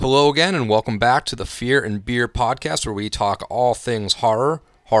Hello again, and welcome back to the Fear and Beer podcast, where we talk all things horror,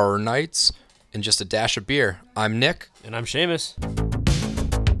 horror nights, and just a dash of beer. I'm Nick. And I'm Shamus.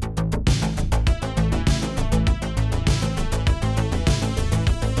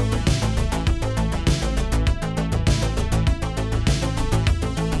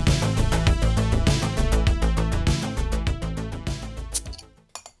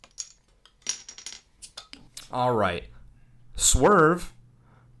 All right. Swerve.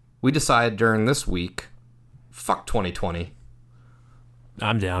 We decided during this week, fuck 2020.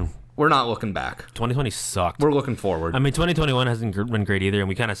 I'm down. We're not looking back. 2020 sucked. We're looking forward. I mean, 2021 hasn't been great either, and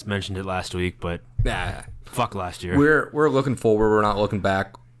we kind of mentioned it last week, but Yeah. fuck last year. We're looking forward. We're not looking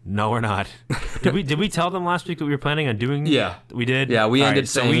back. No, we're not. Did we tell them last week that we were planning on doing? Yeah. We did? Yeah, we All ended right,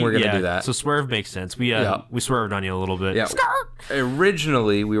 saying we're going to do that. So Swerve makes sense. We swerved on you a little bit. Yeah.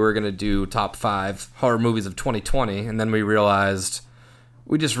 Originally, we were going to do top 5 horror movies of 2020, and then we realized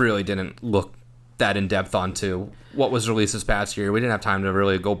we just really didn't look that in-depth onto what was released this past year. We didn't have time to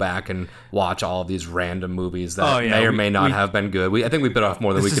really go back and watch all of these random movies that may or may not have been good. I think we bit off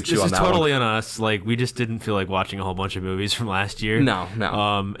more than we could chew on that one. This is totally on us. Like, we just didn't feel like watching a whole bunch of movies from last year. No.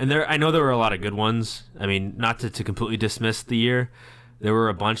 And I know there were a lot of good ones. I mean, not to completely dismiss the year. There were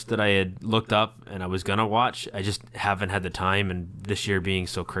a bunch that I had looked up and I was going to watch. I just haven't had the time, and this year being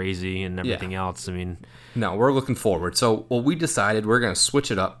so crazy and everything else, I mean... No, we're looking forward. So, we decided we're going to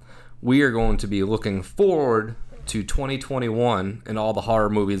switch it up. We are going to be looking forward to 2021 and all the horror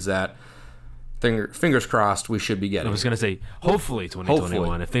movies that, fingers crossed, we should be getting. I was going to say, hopefully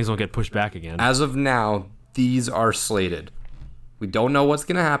 2021, if things don't get pushed back again. As of now, these are slated. We don't know what's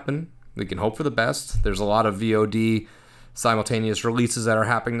going to happen. We can hope for the best. There's a lot of VOD simultaneous releases that are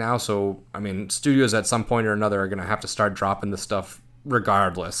happening now. So, I mean, studios at some point or another are going to have to start dropping this stuff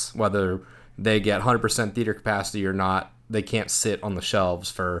regardless. Whether they get 100% theater capacity or not, they can't sit on the shelves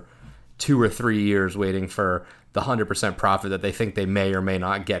for 2 or 3 years waiting for the 100% profit that they think they may or may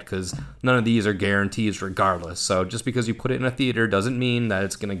not get, because none of these are guarantees regardless. So just because you put it in a theater doesn't mean that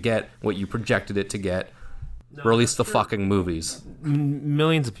it's going to get what you projected it to get. No, release the fucking movies.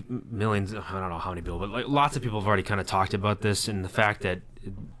 Millions, I don't know how many people, but like lots of people have already kind of talked about this, and the fact that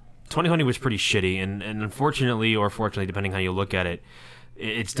 2020 was pretty shitty, and unfortunately or fortunately, depending how you look at it,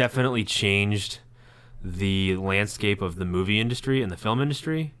 it's definitely changed the landscape of the movie industry and the film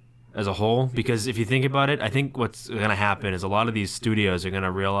industry as a whole. Because if you think about it, I think what's going to happen is a lot of these studios are going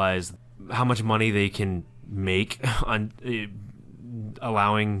to realize how much money they can make on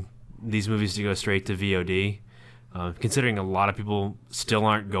allowing these movies to go straight to VOD. Considering a lot of people still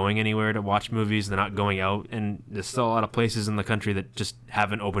aren't going anywhere to watch movies, they're not going out, and there's still a lot of places in the country that just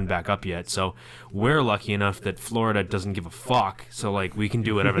haven't opened back up yet. So we're lucky enough that Florida doesn't give a fuck, so like we can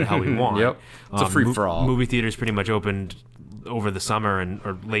do whatever the hell we want. Yep, it's a free-for-all. Movie theaters pretty much opened over the summer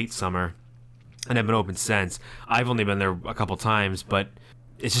or late summer, and have been open since. I've only been there a couple times, but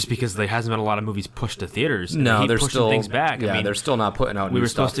it's just because there hasn't been a lot of movies pushed to theaters. No, they're pushing still things back. Yeah, I mean, they're still not putting out. We new were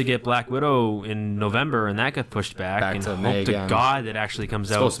stuff. supposed to get Black Widow in November, and that got pushed back. And to hope May to again. God it actually comes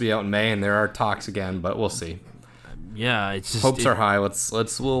It's out. supposed to be out in May, and there are talks again, but we'll see. Yeah, it's just Hopes are high.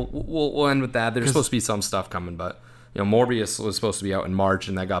 We'll end with that. There's supposed to be some stuff coming, but Morbius was supposed to be out in March,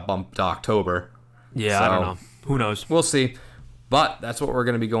 and that got bumped to October. Yeah, so, I don't know. Who knows? We'll see. But that's what we're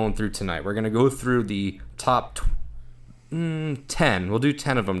going to be going through tonight. We're going to go through the top 10. We'll do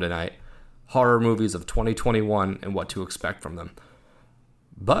 10 of them tonight. Horror movies of 2021 and what to expect from them.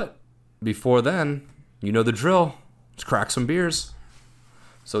 But before then, you know the drill. Let's crack some beers.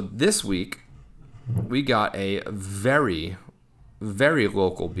 So this week, we got a very, very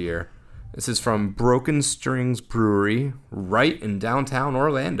local beer. This is from Broken Strings Brewery, right in downtown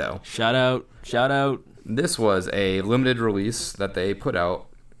Orlando. Shout out. This was a limited release that they put out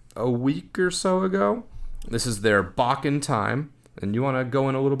a week or so ago. This is their Bakken Time. And you want to go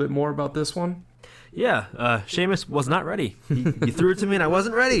in a little bit more about this one? Yeah, Shamus was not ready. You threw it to me and I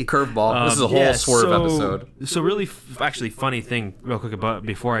wasn't ready. Curveball. This is a whole Swerve episode. So really, actually, funny thing, real quick, about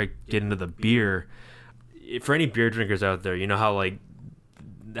before I get into the beer. For any beer drinkers out there, you know how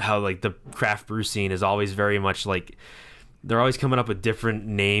the craft brew scene is always very much like they're always coming up with different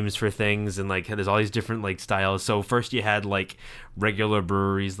names for things, and like there's all these different like styles. So first you had like regular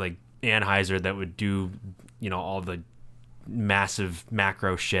breweries like Anheuser that would do all the massive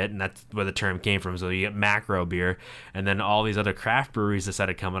macro shit, and that's where the term came from. So you get macro beer, and then all these other craft breweries that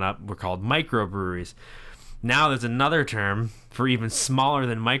started coming up were called microbreweries. Now there's another term for even smaller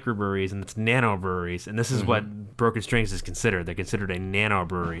than microbreweries, and it's nanobreweries. And this is what Broken Strings is considered. They're considered a nano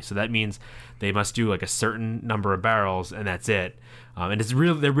brewery, so that means they must do like a certain number of barrels, and that's it. And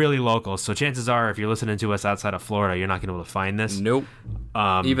they're really local, so chances are, if you're listening to us outside of Florida, you're not going to be able to find this. Nope.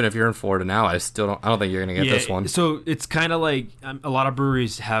 Even if you're in Florida now, I don't think you're going to get this one. So it's kind of like a lot of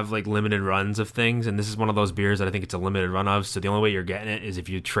breweries have like limited runs of things, and this is one of those beers that I think it's a limited run of. So the only way you're getting it is if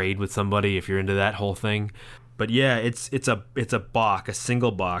you trade with somebody, if you're into that whole thing. But yeah, it's a Bock, a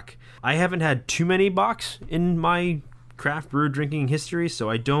single Bock. I haven't had too many Bocks in my craft brew drinking history,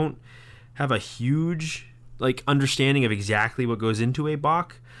 so I don't have a huge like understanding of exactly what goes into a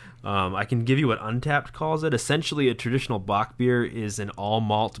Bock. I can give you what Untapped calls it. Essentially, a traditional Bock beer is an all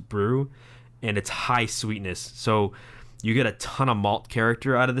malt brew, and it's high sweetness. So you get a ton of malt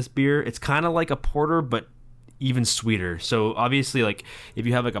character out of this beer. It's kind of like a porter, but even sweeter. So obviously, like if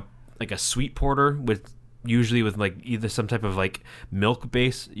you have like a sweet porter with usually with like either some type of like milk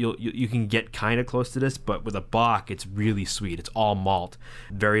base, you can get kind of close to this, but with a Bock, it's really sweet. It's all malt,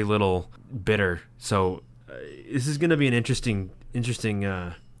 very little bitter. So this is going to be an interesting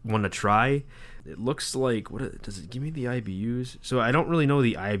one to try. It looks like, does it give me the IBUs? So I don't really know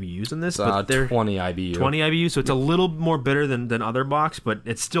the IBUs in this, but they're 20 IBU. 20 IBUs, so it's a little more bitter than other Bocks, but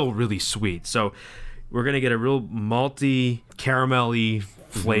it's still really sweet. So we're going to get a real malty, caramel-y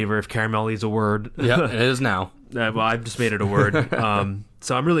flavor, if caramel-y is a word. Yeah, it is now. Well, I've just made it a word.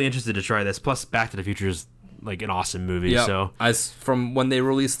 So I'm really interested to try this. Plus, Back to the Future is like an awesome movie. Yep. So from when they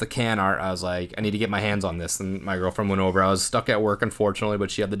released the can art, I was like, I need to get my hands on this. And my girlfriend went over. I was stuck at work, unfortunately,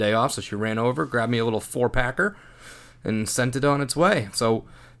 but she had the day off, so she ran over, grabbed me a little 4-packer, and sent it on its way. So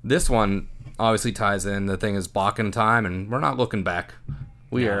this one obviously ties in. The thing is Bocking time, and we're not looking back.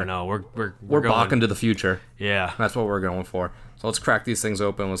 We're Bocking to the future. Yeah, that's what we're going for. So let's crack these things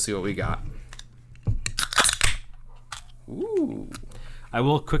open. Let's see what we got. Ooh. I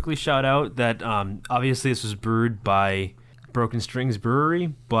will quickly shout out that obviously this was brewed by Broken Strings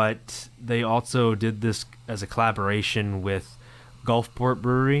Brewery, but they also did this as a collaboration with Gulfport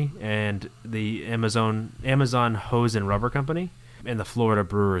Brewery and the Amazon Hose and Rubber Company and the Florida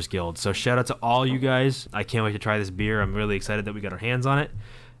Brewers Guild. So shout out to all you guys. I can't wait to try this beer. I'm really excited that we got our hands on it.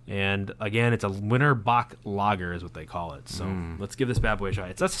 And again, it's a winter Bock lager is what they call it. So let's give this bad boy a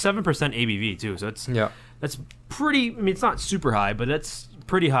try. That's 7% ABV too. So that's pretty. I mean, it's not super high, but it's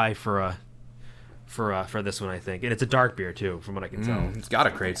pretty high for this one, I think. And it's a dark beer too, from what I can tell. It's got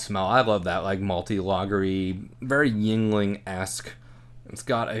a great smell. I love that, like malty, lagery, very Yingling-esque. It's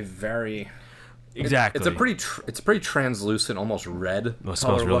got a very exactly. It's a pretty translucent, almost red. It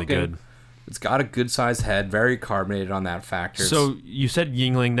smells really good. It's got a good sized head, very carbonated on that factor. So you said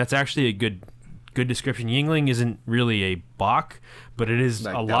Yingling. That's actually a good description. Yingling isn't really a Bock, but it is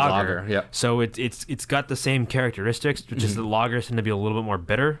like a lager. Yeah. So it's got the same characteristics, which is the lagers tend to be a little bit more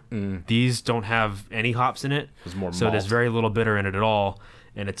bitter. These don't have any hops in it, there's very little bitter in it at all,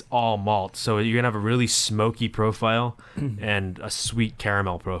 and it's all malt. So you're gonna have a really smoky profile and a sweet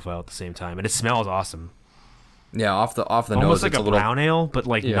caramel profile at the same time, and it smells awesome. Yeah, off the almost nose, like it's a little brown ale, but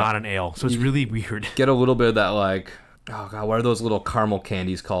like not an ale. So it's really weird. Get a little bit of that, like, oh god, what are those little caramel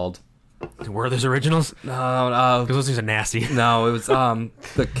candies called? Were those originals? No, because those things are nasty. No, it was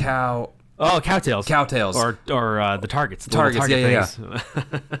the cow. Oh, cowtails. Cowtails. Or the Targets. Targets, yeah.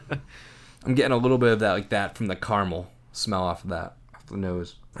 I'm getting a little bit of that, like that, from the caramel smell off the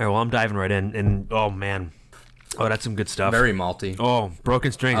nose. All right, well, I'm diving right in, and oh man, that's some good stuff. Very malty. Oh,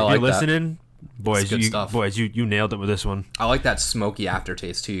 Broken Strings. If you're listening, boys, you nailed it with this one. I like that smoky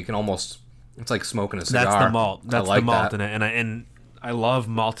aftertaste too. You can almost, it's like smoking a cigar. That's the malt. That's the malt in it, and I love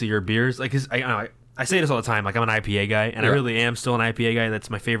maltier beers. Like, I say this all the time. Like, I'm an IPA guy, and I really am still an IPA guy.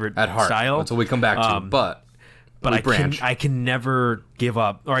 That's my favorite at heart style. That's what we come back to. But I can never give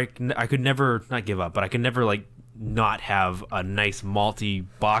up, or I could never not give up, but I can never like not have a nice malty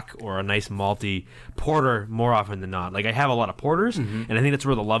Bock or a nice malty porter more often than not. Like, I have a lot of porters, and I think that's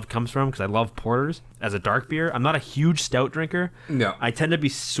where the love comes from, because I love porters as a dark beer. I'm not a huge stout drinker. No, I tend to be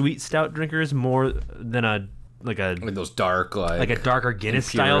sweet stout drinkers more than like those dark, like a darker Guinness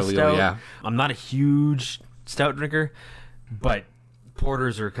style stout. Yeah. I'm not a huge stout drinker, but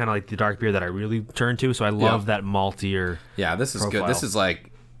porters are kind of like the dark beer that I really turn to. So I love that maltier. Yeah, this is profile. Good. This is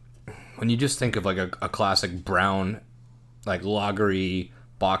like when you just think of like a classic brown, like lagery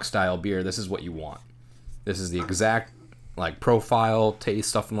Bock style beer. This is what you want. This is the exact like profile,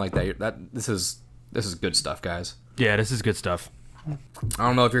 taste, something like that. This is good stuff, guys. Yeah, this is good stuff. I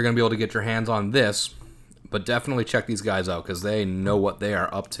don't know if you're gonna be able to get your hands on this, but definitely check these guys out, because they know what they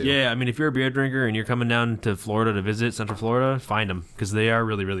are up to. Yeah, I mean, if you're a beer drinker and you're coming down to Florida to visit Central Florida, find them, because they are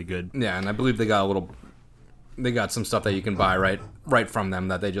really, really good. Yeah, and I believe they got some stuff that you can buy right from them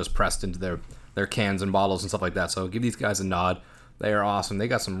that they just pressed into their their cans and bottles and stuff like that. So give these guys a nod. They are awesome. They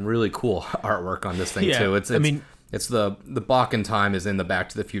got some really cool artwork on this thing too. It's the Bach in Time is in the Back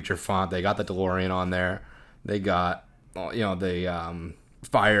to the Future font. They got the DeLorean on there. They got the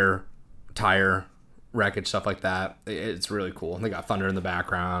fire tire wreckage, stuff like that. It's really cool. They got thunder in the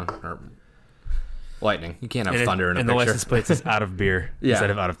background, or lightning. You can't have thunder in a picture. And the license plate is out of beer instead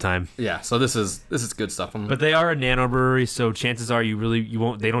of out of time. Yeah, so this is good stuff. But they are a nano brewery, so chances are you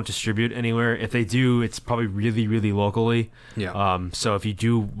won't. They don't distribute anywhere. If they do, it's probably really, really locally. Yeah. So if you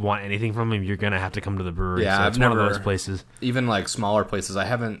do want anything from them, you're gonna have to come to the brewery. Yeah, so it's one of those places. Even like smaller places, I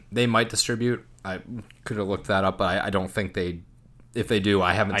haven't. They might distribute. I could have looked that up, but I don't think they. If they do,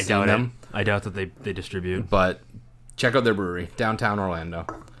 I haven't seen them. I doubt that they distribute. But check out their brewery, downtown Orlando.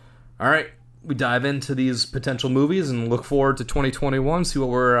 All right, we dive into these potential movies and look forward to 2021. See what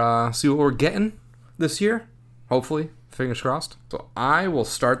we're getting this year. Hopefully, fingers crossed. So I will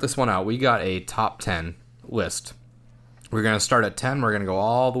start this one out. We got a top 10 list. We're gonna start at 10. We're gonna go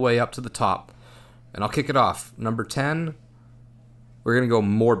all the way up to the top, and I'll kick it off. Number 10. We're gonna go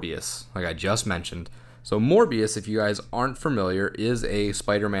Morbius, like I just mentioned. So Morbius, if you guys aren't familiar, is a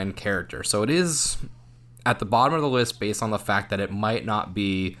Spider-Man character. So it is at the bottom of the list based on the fact that it might not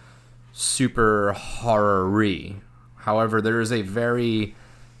be super horror-y. However, there is a very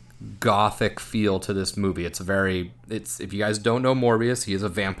gothic feel to this movie. It's if you guys don't know Morbius, he is a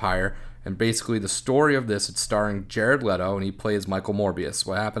vampire. And basically the story of this, it's starring Jared Leto, and he plays Michael Morbius.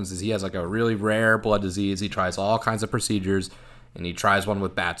 What happens is he has like a really rare blood disease. He tries all kinds of procedures, and he tries one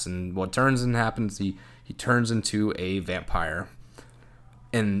with bats. And what happens, he turns into a vampire.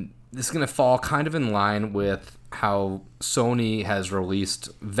 And this is going to fall kind of in line with how Sony has released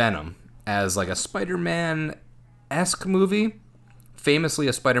Venom as like a Spider-Man-esque movie. Famously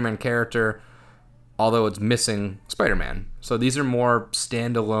a Spider-Man character, although it's missing Spider-Man. So these are more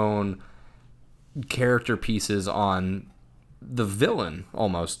standalone character pieces on the villain,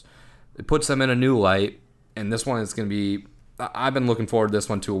 almost. It puts them in a new light, and this one is going to be... I've been looking forward to this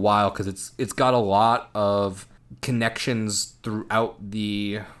one to a while because it's got a lot of connections throughout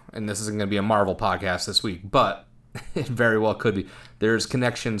the... And this isn't going to be a Marvel podcast this week, but it very well could be. There's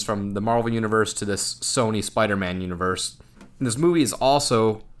connections from the Marvel universe to this Sony Spider-Man universe. And this movie is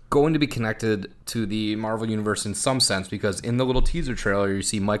also going to be connected to the Marvel universe in some sense because in the little teaser trailer, you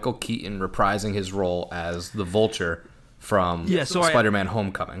see Michael Keaton reprising his role as the Vulture from Spider-Man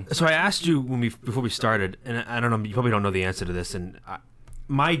Homecoming. So I asked you before we started, and I don't know, you probably don't know the answer to this, and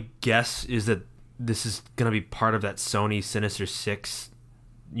my guess is that this is going to be part of that Sony Sinister Six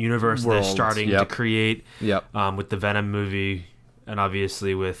universe they're starting to create with the Venom movie, and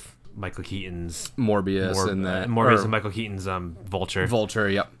obviously with Michael Keaton's Morbius and Michael Keaton's Vulture. Vulture,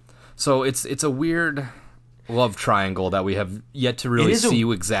 yep. So it's a weird love triangle that we have yet to really see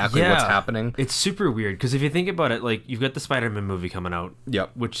exactly what's happening. It's super weird because if you think about it, like you've got the Spider-Man movie coming out,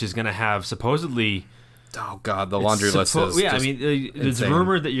 which is going to have supposedly. Oh God, the laundry list is. Yeah, I mean, it's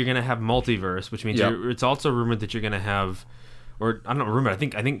rumored that you're going to have multiverse, which means it's also rumored that you're going to have, or I don't know, rumored. I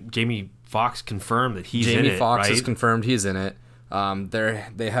think Jamie Foxx confirmed that he's in it. Jamie Foxx is confirmed he's in it.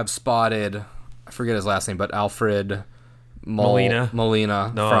 They have spotted, I forget his last name, but Alfred Molina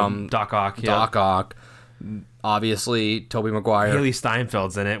from Doc Ock. Doc Ock. Obviously, Tobey Maguire. Haley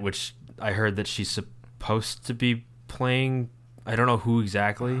Steinfeld's in it, which I heard that she's supposed to be playing. I don't know who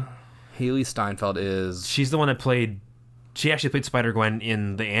exactly. Haley Steinfeld is... She's the one that played... She actually played Spider-Gwen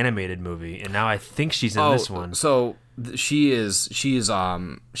in the animated movie, and now I think she's in this one. So she's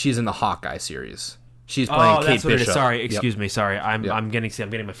in the Hawkeye series. She's playing Kate Bishop. Sorry, excuse me. Sorry, I'm getting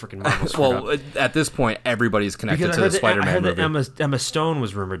my freaking Marvel well, at this point, everybody's connected to the Spider-Man movie. I heard that Emma Stone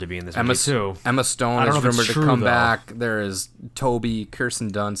was rumored to be in this movie too. Emma Stone is rumored to come back. There is Toby, Kirsten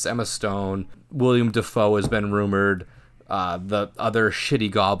Dunst, Emma Stone, William Dafoe has been rumored. The other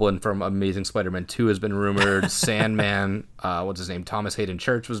shitty Goblin from Amazing Spider-Man 2 has been rumored. Sandman, what's his name? Thomas Hayden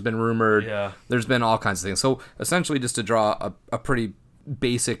Church has been rumored. Yeah. There's been all kinds of things. So essentially, just to draw a pretty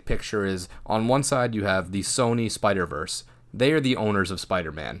basic picture is on one side you have the Sony Spider-Verse. They are the owners of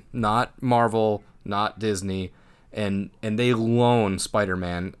Spider-Man, not Marvel, not Disney, and they loan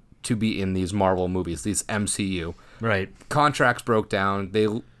Spider-Man to be in these Marvel movies, these MCU. Right. Contracts broke down. They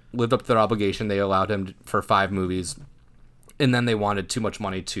lived up to their obligation. They allowed him for 5 movies, and then they wanted too much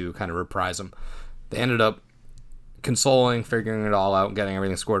money to kind of reprise them. They ended up consoling, figuring it all out, and getting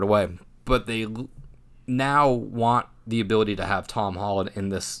everything squared away. But they now want the ability to have Tom Holland in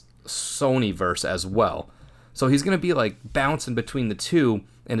this Sony verse as well. So he's going to be like bouncing between the two,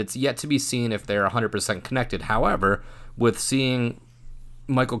 and it's yet to be seen if they're 100% connected. However, with seeing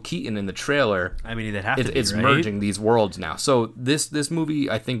Michael Keaton in the trailer. I mean, it'd have to be, it's right? merging these worlds now. So this movie,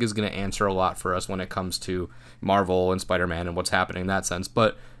 I think, is going to answer a lot for us when it comes to Marvel and Spider-Man and what's happening in that sense.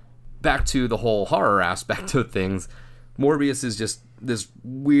 But back to the whole horror aspect of things, Morbius is just this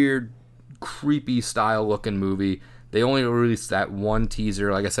weird, creepy style looking movie. They only released that one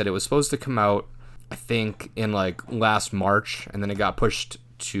teaser. Like I said, it was supposed to come out, I think, in like last March, and then it got pushed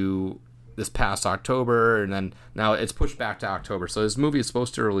to this past October, and then now it's pushed back to October. So this movie is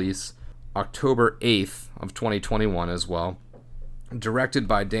supposed to release October 8th of 2021 as well. Directed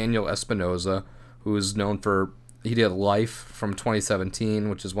by Daniel Espinosa, who is known for, he did Life from 2017,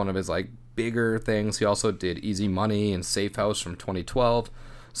 which is one of his like bigger things. He also did Easy Money and Safe House from 2012.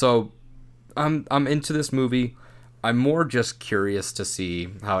 So I'm into this movie. I'm more just curious to see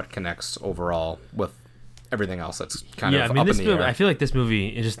how it connects overall with everything else that's kind of up in the air. I feel like this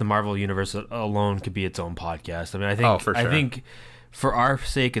movie, just the Marvel universe alone, could be its own podcast. I mean, I think, for sure. I think for our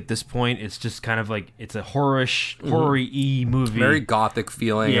sake at this point, it's just kind of like it's a horror-y movie. Very gothic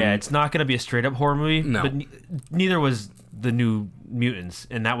feeling. Yeah, it's not going to be a straight-up horror movie. No. But neither was the New Mutants,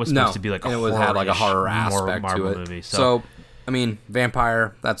 and that was supposed to be like a horror. It had like a horror aspect to it. Movie, so, I mean,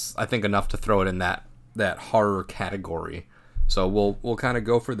 vampire. That's, I think, enough to throw it in that horror category. So we'll kind of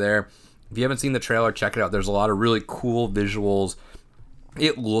go for there. If you haven't seen the trailer, check it out. There's a lot of really cool visuals.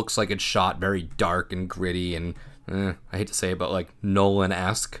 It looks like it's shot very dark and gritty and I hate to say it, but like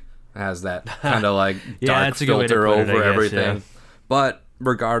Nolan-esque. It has that kind of like dark filter over everything. Yeah. But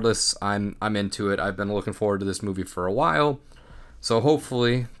regardless, I'm into it. I've been looking forward to this movie for a while. So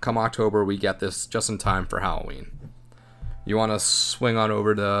hopefully, come October, we get this just in time for Halloween. You want to swing on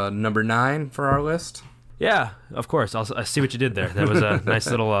over to number 9 for our list? Yeah, of course. I see what you did there. That was a nice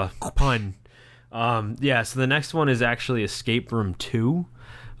little pun. So the next one is actually Escape Room 2.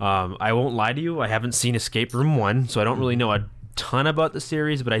 I won't lie to you. I haven't seen Escape Room 1, so I don't really know a ton about the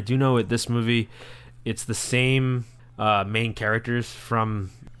series, but I do know with this movie, it's the same main characters from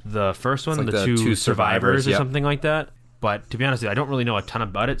the first one, like the two survivors or yep. something like that. But to be honest with you, I don't really know a ton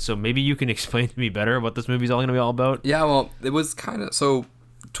about it, so maybe you can explain to me better what this movie's all going to be all about. Yeah, well, it was kind of... So,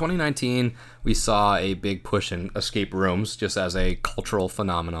 2019, we saw a big push in escape rooms just as a cultural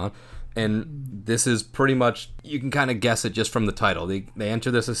phenomenon. And this is pretty much... You can kind of guess it just from the title. They enter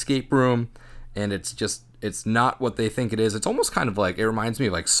this escape room, and it's not what they think it is. It's almost kind of like... It reminds me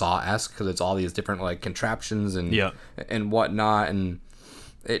of like Saw-esque, because it's all these different like contraptions and whatnot, and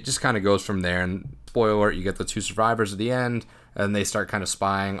it just kind of goes from there. And spoiler alert, you get the two survivors at the end, and they start kind of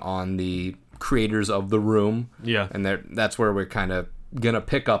spying on the creators of the room. Yeah. And that's where we're kind of going to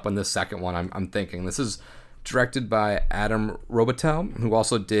pick up on this second one, I'm thinking. This is directed by Adam Robitel, who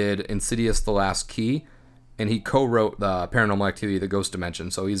also did Insidious: The Last Key, and he co-wrote the Paranormal Activity: The Ghost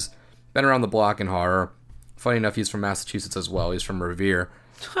Dimension. So he's been around the block in horror. Funny enough, he's from Massachusetts as well. He's from Revere.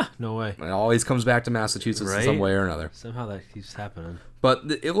 No way. It always comes back to Massachusetts in some way or another. Somehow that keeps happening. But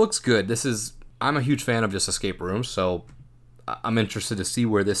it looks good. I'm a huge fan of just escape rooms, so I'm interested to see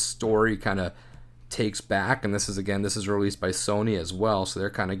where this story kind of takes back. And this is released by Sony as well, so they're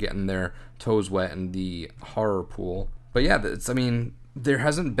kind of getting their toes wet in the horror pool. But yeah, there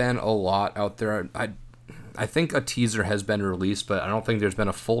hasn't been a lot out there. I think a teaser has been released, but I don't think there's been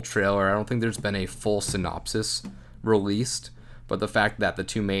a full trailer. I don't think there's been a full synopsis released. But the fact that the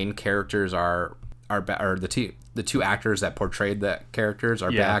two main characters are the two actors that portrayed the characters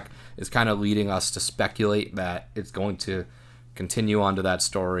are back is kind of leading us to speculate that it's going to continue onto that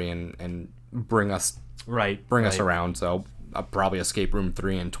story and bring us around. So probably Escape Room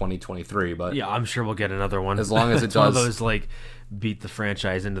 3 in 2023. But yeah, I'm sure we'll get another one as long as it it's does. One of those like beat the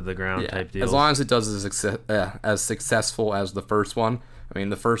franchise into the ground type deals. As long as it does as successful as the first one. I mean,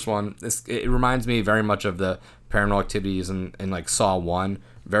 the first one, it reminds me very much of the Paranormal Activities and like Saw 1.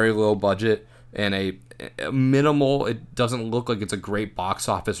 Very low budget and a minimal, it doesn't look like it's a great box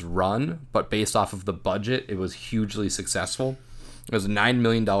office run, but based off of the budget, it was hugely successful. It was a $9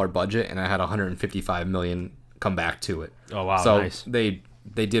 million budget, and I had $155 million come back to it. Oh, wow, so nice.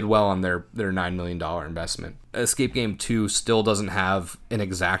 They did well on their $9 million investment. Escape Game 2 still doesn't have an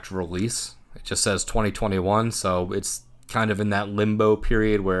exact release. It just says 2021, so it's kind of in that limbo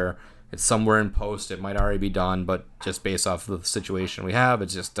period where it's somewhere in post. It might already be done, but just based off of the situation we have, it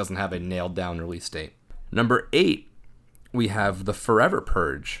just doesn't have a nailed down release date. Number 8, we have The Forever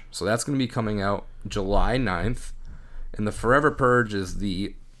Purge. So that's going to be coming out July 9th. And The Forever Purge is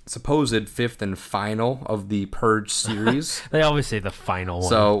the supposed 5th and final of the Purge series. They always say the final one.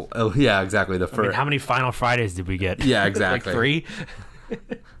 So, yeah, exactly. How many Final Fridays did we get? Yeah, exactly. Like 3?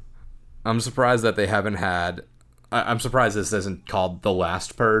 I'm surprised that they haven't had... I'm surprised this isn't called The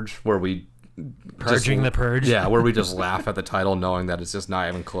Last Purge, where we Purging the Purge. Yeah, where we just laugh at the title knowing that it's just not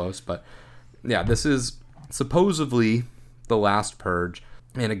even close. But yeah, this is supposedly the last purge.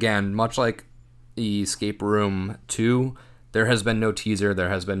 And again, much like Escape Room 2, there has been no teaser, there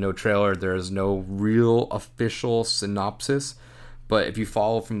has been no trailer, there is no real official synopsis. But if you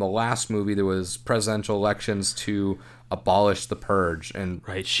follow from the last movie, there was presidential elections to abolish the purge. And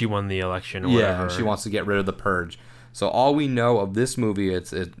right, she won the election or whatever. Yeah, she wants to get rid of the purge. So all we know of this movie,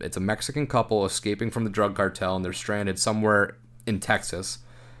 it's a Mexican couple escaping from the drug cartel, and they're stranded somewhere in Texas.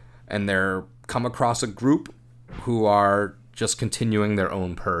 And they're come across a group who are just continuing their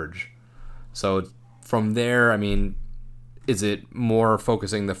own purge. So from there, I mean, is it more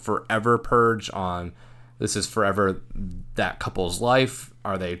focusing the forever purge on this is forever that couple's life?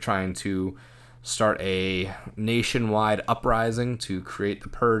 Are they trying to start a nationwide uprising to create the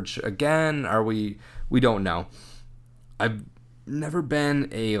purge again? We don't know. I've never been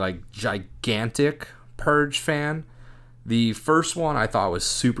a gigantic purge fan. The first one I thought was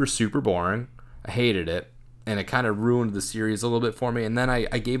super, super boring. I hated it, and it kind of ruined the series a little bit for me. And then I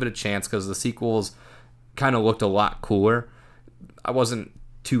gave it a chance because the sequels kind of looked a lot cooler. I wasn't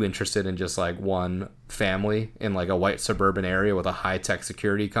too interested in just one family in a white suburban area with a high-tech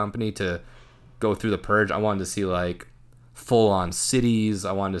security company to go through the purge. I wanted to see full-on cities.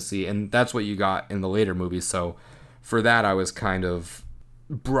 I wanted to see, and that's what you got in the later movies. So for that, I was kind of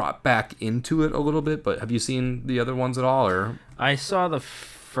brought back into it a little bit. But have you seen the other ones at all? Or I saw the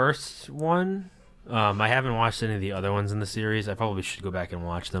first one. I haven't watched any of the other ones in the series. I probably should go back and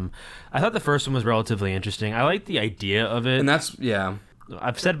watch them. I thought the first one was relatively interesting. I like the idea of it. And that's, yeah.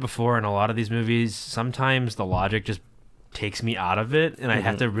 I've said before, in a lot of these movies, sometimes the logic just takes me out of it, and I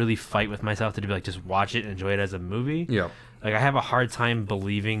have to really fight with myself to be just watch it and enjoy it as a movie. Yeah. I have a hard time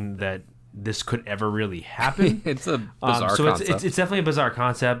believing that this could ever really happen. It's a bizarre concept. It's definitely a bizarre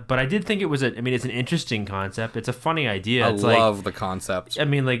concept, but I did think it was it's an interesting concept. It's a funny idea. I it's love the concept. I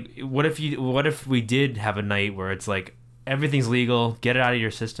mean, what if we did have a night where it's everything's legal, get it out of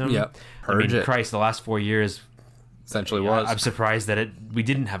your system? Yep. Purge it. Christ, the last 4 years essentially was. I'm surprised that we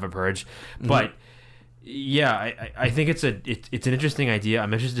didn't have a purge. But yeah, I think it's an interesting idea.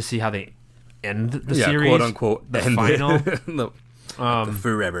 I'm interested to see how they end the series, quote unquote, the final. The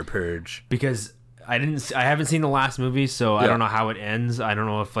forever purge, because I haven't seen the last movie, so I don't know how it ends. I don't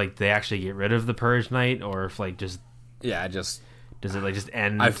know if they actually get rid of the purge night, or if does it just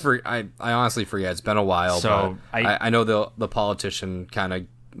end? I honestly forget. It's been a while. So but I know the politician kind of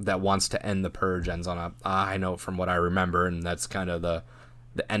that wants to end the purge ends on a I know from what I remember, and that's kind of the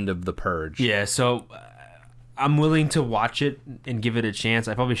end of the purge. Yeah. So I'm willing to watch it and give it a chance.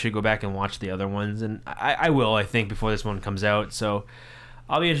 I probably should go back and watch the other ones, and I will. I think before this one comes out, so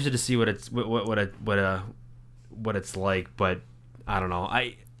I'll be interested to see what it's like. But I don't know.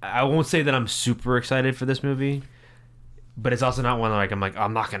 I won't say that I'm super excited for this movie, but it's also not one that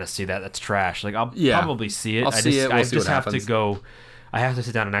I'm not gonna see that. That's trash. I'll probably see it. I'll see it. We'll see what have happens. to go. I have to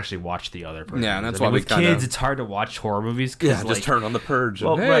sit down and actually watch the other Purge. Yeah, and that's why with kids, it's hard to watch horror movies. Yeah, just turn on the Purge.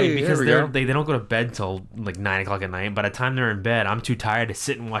 Well, and, right, because they don't go to bed till 9 o'clock at night. By the time they're in bed, I'm too tired to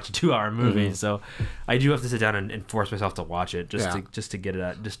sit and watch a 2-hour movie. So I do have to sit down and force myself to watch it just to get it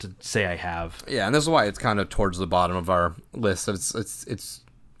out, just to say I have. Yeah, and this is why it's kind of towards the bottom of our list. It's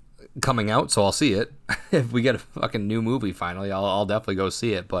coming out, so I'll see it. If we get a fucking new movie finally, I'll definitely go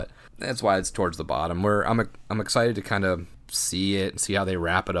see it. But that's why it's towards the bottom. I'm excited to kind of see it and see how they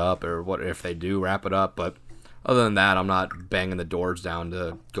wrap it up, or what if they do wrap it up. But other than that, I'm not banging the doors down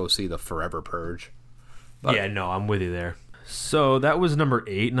to go see the Forever Purge. But yeah, no, I'm with you there. So that was number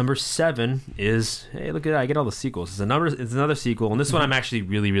 8. Number 7 is, hey, look at that, I get all the sequels. It's another sequel, and this one I'm actually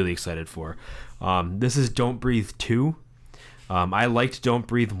really, really excited for. This is Don't Breathe 2. I liked Don't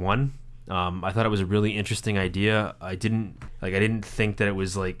Breathe 1. I thought it was a really interesting idea. I didn't think that it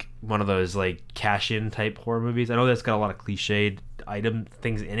was one of those cash-in type horror movies. I know that's got a lot of cliched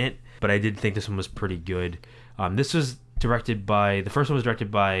things in it, but I did think this one was pretty good. This was the first one was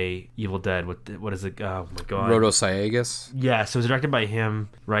directed by Evil Dead. What is it? Oh my god. Rodo Sayagas. Yeah, so it was directed by him,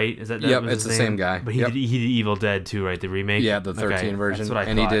 right? Is that yep, was it's his the name? same guy. But he did Evil Dead too, right? The remake. Yeah, the 13 version. That's what I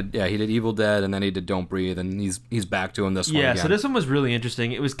and thought. he did Evil Dead, and then he did Don't Breathe, and he's back doing this one again. Yeah, so this one was really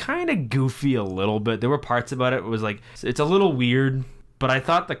interesting. It was kind of goofy a little bit. There were parts about it was it's a little weird, but I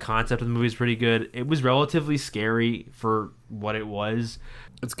thought the concept of the movie was pretty good. It was relatively scary for what it was.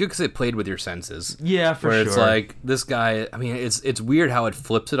 It's good because it played with your senses. Yeah, for where sure. Where it's this guy, I mean, it's weird how it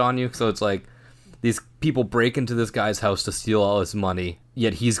flips it on you. So it's these people break into this guy's house to steal all his money,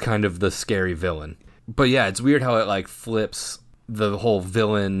 yet he's kind of the scary villain. But yeah, it's weird how it flips the whole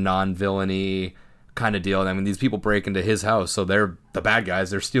villain, non-villainy kind of deal. And I mean, these people break into his house, so they're the bad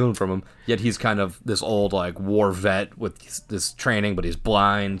guys. They're stealing from him. Yet he's kind of this old like war vet with this training, but he's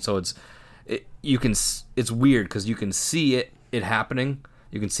blind. So it's weird because you can see it happening.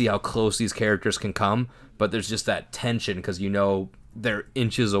 You can see how close these characters can come, but there's just that tension because they're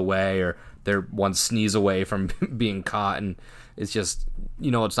inches away or they're one sneeze away from being caught, and it's just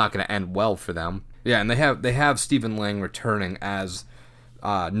it's not going to end well for them. Yeah, and they have Stephen Lang returning as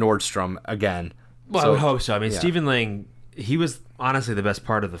Nordstrom again. Well, I would hope so. I mean, Stephen Lang, he was honestly the best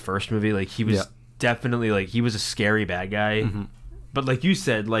part of the first movie. Like, he was definitely, like, he was a scary bad guy. Mm-hmm. But like you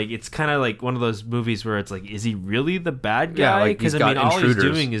said, like, it's kind of like one of those movies where it's like, is he really the bad guy? Because, I mean, all he's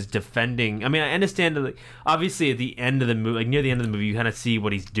doing is defending. I mean, I understand that, like, obviously at the end of the movie, like near the end of the movie, you kind of see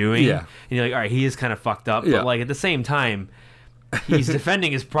what he's doing. Yeah. And you're like, all right, he is kind of fucked up. Yeah. But, like, at the same time, he's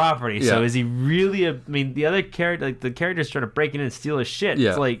defending his property. Yeah. So is he really the other character, like, the character's trying to break in and steal his shit.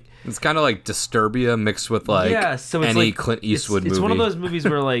 Yeah. It's like, it's kind of like Disturbia mixed with, like, so it's any like, Clint Eastwood movie. It's one of those movies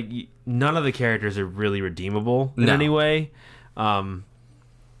where, like, none of the characters are really redeemable in any way.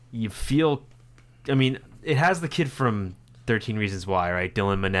 You feel, I mean, it has the kid from 13 Reasons Why, right?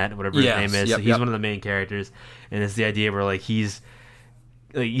 Dylan Minnette, whatever his name is. He's one of the main characters, and it's the idea where, like, he's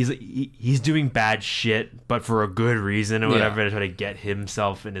doing bad shit, but for a good reason or whatever, to try to get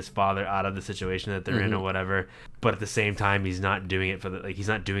himself and his father out of the situation that they're in or whatever. But at the same time, he's not doing it he's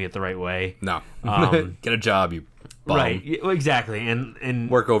not doing it the right way. No, get a job, you bum. Right? Exactly,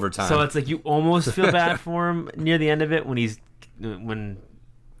 and work overtime. So it's like you almost feel bad for him near the end of it when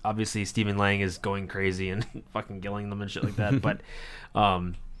obviously Stephen Lang is going crazy and fucking killing them and shit like that. But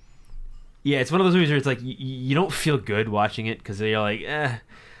it's one of those movies where it's like you don't feel good watching it because you're like,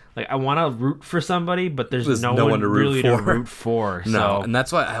 like, I want to root for somebody, but there's no one to root for. No, so. And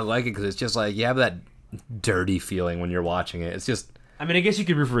that's why I like it, because it's just like you have that dirty feeling when you're watching it. It's just, I mean, I guess you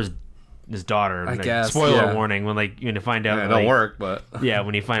could root for his daughter. I guess. Spoiler warning when, like, you find out. Yeah, it don't work, but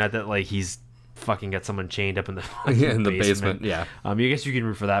when you find out that, like, he's fucking got someone chained up in the basement. Yeah. I guess you can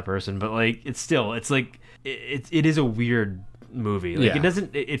root for that person, but, like, it's like it is a weird movie. Like,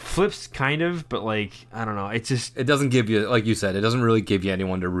 it flips kind of, but, like, I don't know. It's just, it doesn't give you, like you said, it doesn't really give you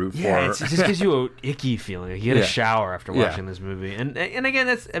anyone to root for. It just gives you a icky feeling. Like, you get a shower after watching this movie, and again,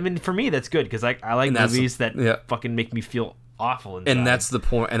 that's, I mean, for me, that's good because I like movies that fucking make me feel awful inside. And that's the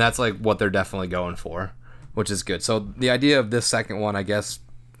point, and that's like what they're definitely going for, which is good. So the idea of this second one, I guess,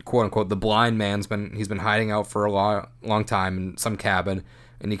 quote unquote, the blind man's he's been hiding out for a long time in some cabin,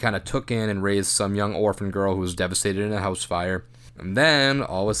 and he kind of took in and raised some young orphan girl who was devastated in a house fire. And then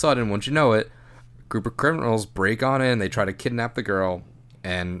all of a sudden, once you know it, a group of criminals break on in, they try to kidnap the girl,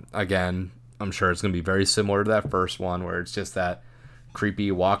 and again, I'm sure it's going to be very similar to that first one, where it's just that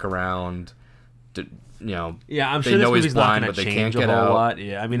creepy walk around. I'm sure this movie's not going to change a whole lot.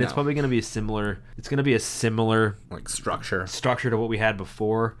 Yeah, I mean, it's probably going to be a similar. It's going to be a similar like structure to what we had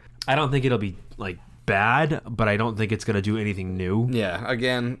before. I don't think it'll be like bad, but I don't think it's going to do anything new. Yeah,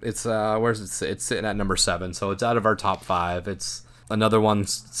 again, it's where's it sit? It's sitting at number 7, so it's out of our top 5. It's another one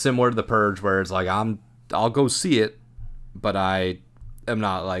similar to The Purge, where it's like I'll go see it, but I am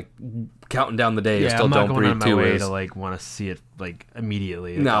not like counting down the days. Still, Don't Breathe 2 is. I'm not going out of my way to like want to see it like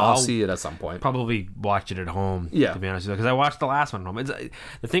immediately. No, I'll see it at some point. Probably watch it at home. Yeah, to be honest with you, because I watched the last one at home.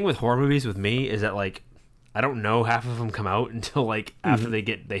 The thing with horror movies with me is that, like, I don't know half of them come out until like after they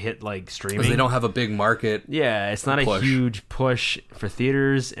hit like streaming, because they don't have a big market. Yeah, it's not a huge push for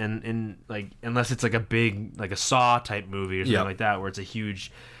theaters, and like unless it's like a big, like a Saw type movie or something like that, where it's a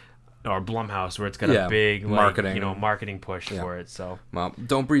huge, or Blumhouse, where it's got a big marketing, like, marketing push for it. So, well,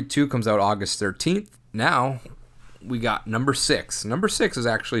 Don't Breathe 2 comes out August 13th. Now we got number 6. Number 6 is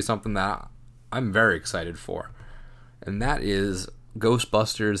actually something that I'm very excited for, and that is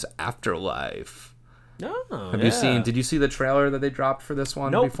Ghostbusters Afterlife. Oh, Have you seen? Did you see the trailer that they dropped for this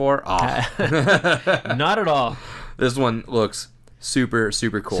one before? Oh. Not at all. This one looks super,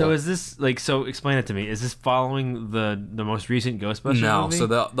 super cool. So is this like? So explain it to me. Is this following the most recent Ghostbusters movie? No. So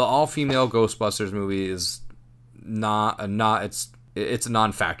the all-female Ghostbusters movie is not it's a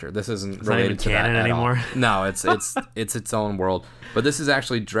non-factor. This isn't related to canon that anymore. All. No, it's its own world. But this is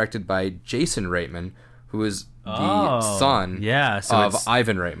actually directed by Jason Reitman, who is the son of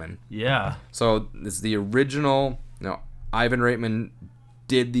Ivan Reitman. Yeah. So it's the original. Ivan Reitman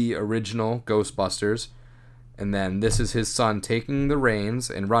did the original Ghostbusters, and then this is his son taking the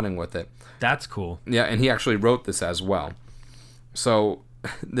reins and running with it. That's cool. Yeah, and he actually wrote this as well. So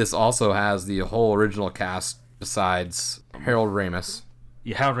this also has the whole original cast besides Harold Ramis.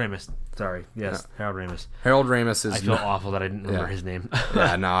 Yeah, Harold Ramis. Sorry. Yes, Harold Ramis. Harold Ramis is... I feel awful that I didn't remember his name.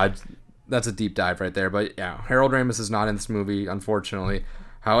 Yeah, no, that's a deep dive right there. But yeah, Harold Ramis is not in this movie, unfortunately.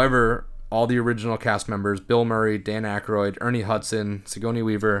 However, all the original cast members, Bill Murray, Dan Aykroyd, Ernie Hudson, Sigourney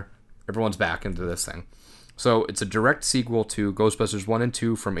Weaver, everyone's back into this thing. So it's a direct sequel to Ghostbusters 1 and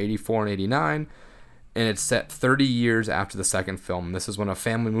 2 from 84 and 89, and it's set 30 years after the second film. This is when a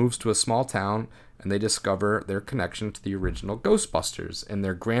family moves to a small town, and they discover their connection to the original Ghostbusters and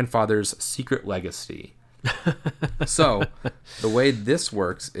their grandfather's secret legacy. So the way this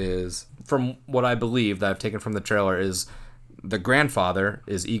works is, from what I believe that I've taken from the trailer, is the grandfather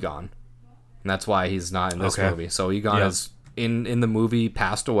is Egon, and that's why he's not in this movie. So Egon is in the movie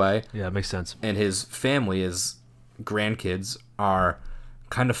passed away. Yeah, it makes sense. And his family, his grandkids, are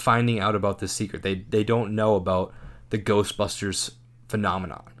kind of finding out about this secret. They don't know about the Ghostbusters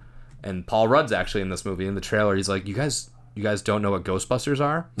phenomenon. And Paul Rudd's actually in this movie. In the trailer, he's like, you guys don't know what Ghostbusters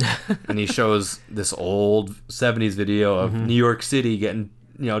are? And he shows this old 70s video of New York City getting,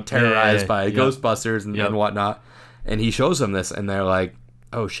 terrorized by Ghostbusters and whatnot. And he shows them this, and they're like,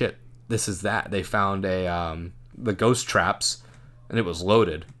 oh shit, this is that. They found the ghost traps, and it was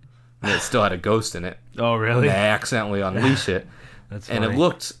loaded. And it still had a ghost in it. Oh, really? And they accidentally unleash it. That's and funny.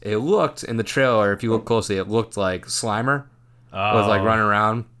 it looked in the trailer, if you look closely, it looked like Slimer was like running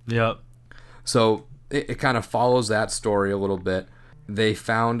around. Yep. So it kind of follows that story a little bit. They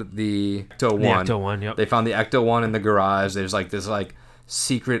found the Ecto-1. The Ecto-1, yep. They found the Ecto-1 in the garage. There's like this like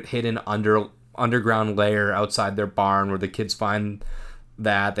secret hidden underground layer outside their barn where the kids find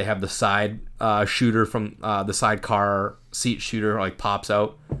that. They have the side shooter from the side car seat shooter like pops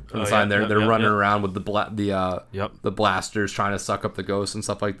out from the side. They're running around with the blasters trying to suck up the ghosts and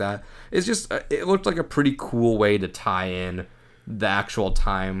stuff like that. It's just it looked like a pretty cool way to tie in the actual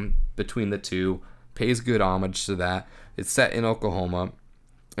time between the two. Pays good homage to that. It's set in Oklahoma,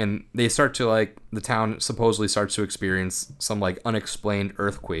 and they start to the town supposedly starts to experience some unexplained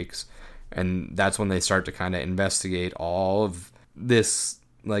earthquakes, and that's when they start to kind of investigate all of this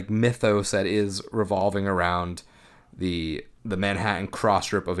mythos that is revolving around the Manhattan cross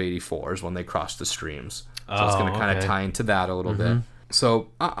strip of 84s when they cross the streams. So it's going to kind of tie into that a little bit. So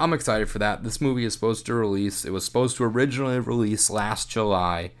I'm excited for that. This movie is supposed to release. It was supposed to originally release last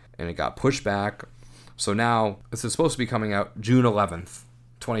July, and it got pushed back. So now this is supposed to be coming out June 11th,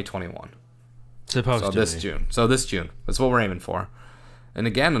 2021. This June. That's what we're aiming for. And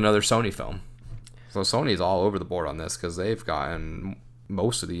again, another Sony film. So Sony's all over the board on this because they've gotten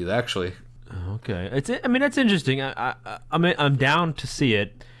most of these actually. Okay, it's interesting. I'm down to see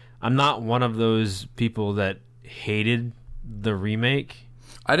it. I'm not one of those people that hated the remake.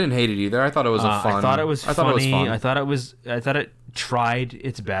 I didn't hate it either. I thought it was fun. I thought it was funny. Fun. I thought it tried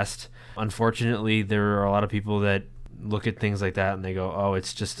its best. Unfortunately, there are a lot of people that look at things like that and they go, "Oh,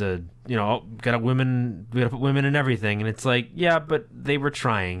 it's just we gotta put women in everything." And it's like, yeah, but they were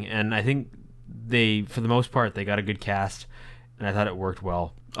trying, and I think they, for the most part, they got a good cast, and I thought it worked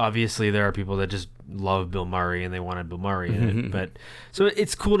well. Obviously, there are people that just love Bill Murray and they wanted Bill Murray in it, but so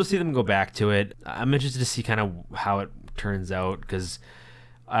it's cool to see them go back to it. I'm interested to see kind of how it turns out because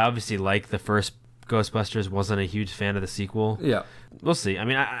I obviously like the first Ghostbusters. Wasn't a huge fan of the sequel. Yeah, we'll see. I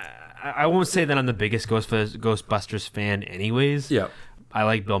mean, I won't say that I'm the biggest Ghostbusters fan, anyways. Yeah, I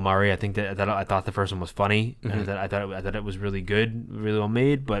like Bill Murray. I think that I thought the first one was funny, and I thought it was really good, really well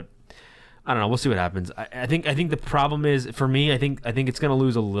made. But I don't know. We'll see what happens. I think the problem is for me. I think it's going to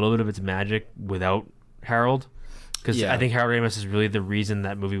lose a little bit of its magic without Harold, because I think Harold Ramis is really the reason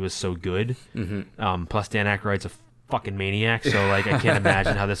that movie was so good. Plus Dan Aykroyd's a fucking maniac, so I can't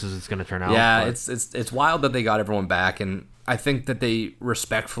imagine how this is going to turn out. Yeah, but it's wild that they got everyone back, and I think that they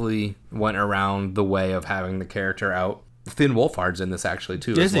respectfully went around the way of having the character out. Finn Wolfhard's in this actually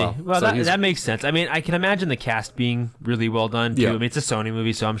too. Is as well. He? Well, So that makes sense. I mean, I can imagine the cast being really well done too. Yeah. I mean, it's a Sony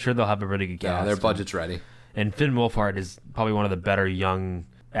movie, so I'm sure they'll have a really good cast. Yeah, their budget's ready. And Finn Wolfhard is probably one of the better young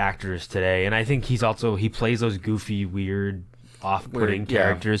actors today, and I think he plays those goofy, weird, off-putting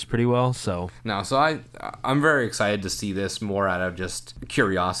characters pretty well. So I'm very excited to see this more out of just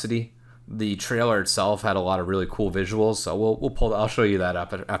curiosity. The trailer itself had a lot of really cool visuals, so we'll pull. I'll show you that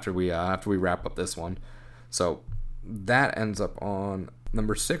up after we wrap up this one. So that ends up on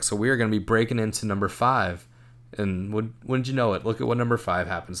number 6. So we are going to be breaking into number 5, and wouldn't you know it? Look at what number 5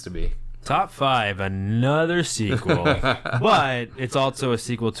 happens to be. Top 5, another sequel, but it's also a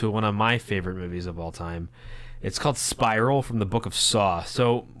sequel to one of my favorite movies of all time. It's called Spiral from the Book of Saw.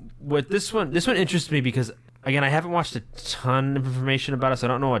 So what this one interests me because, again, I haven't watched a ton of information about it, so I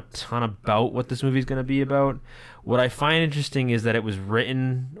don't know a ton about what this movie is going to be about. What I find interesting is that it was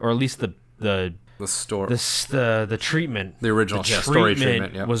written, or at least the story, the treatment, the original story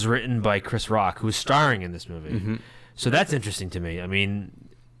treatment was written by Chris Rock, who's starring in this movie. So that's interesting to me. I mean,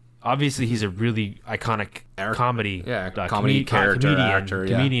 obviously he's a really iconic comedy, comedy character,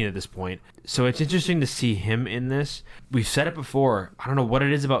 comedian at this point. So it's interesting to see him in this. We've said it before. I don't know what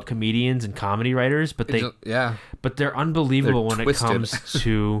it is about comedians and comedy writers, but they're unbelievable when it comes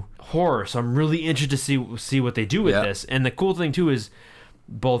to horror. So I'm really interested to see what they do with this. And the cool thing too is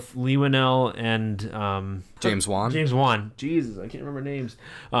both Lee Winnell and James Wan. Jesus, I can't remember names.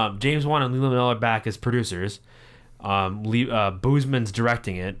 James Wan and Lee Winnell are back as producers. Bozeman's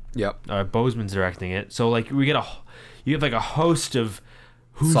directing it. Bozeman's directing it. So like you have like a host of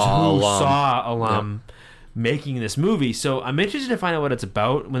who's Saw alum making this movie. So I'm interested to find out what it's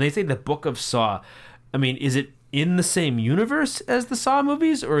about. When they say the Book of Saw, I mean, is it in the same universe as the Saw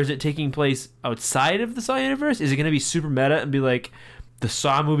movies, or is it taking place outside of the Saw universe? Is it going to be super meta and be like, the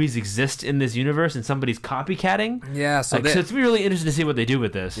Saw movies exist in this universe and somebody's copycatting? Yeah, so it's really interesting to see what they do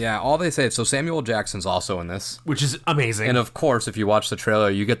with this. Yeah, all they say is, so Samuel Jackson's also in this. Which is amazing. And of course, if you watch the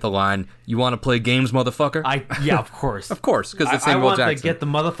trailer, you get the line, "You want to play games, motherfucker?" Yeah, of course. Of course, because it's Samuel Jackson. I want to get the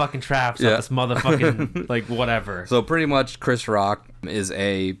motherfucking traps off this motherfucking, like, whatever. So pretty much Chris Rock is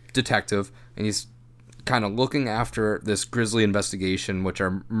a detective, and he's kind of looking after this grisly investigation, which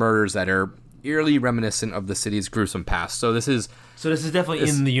are murders that are eerily reminiscent of the city's gruesome past. So this is definitely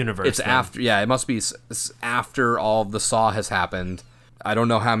in the universe. It's after, it must be after all of the Saw has happened. I don't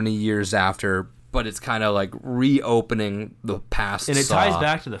know how many years after, but it's kind of like reopening the past. And it Saw. ties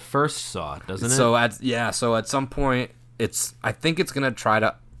back to the first Saw, doesn't it? So at some point, I think it's gonna try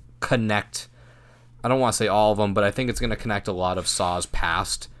to connect. I don't want to say all of them, but I think it's gonna connect a lot of Saw's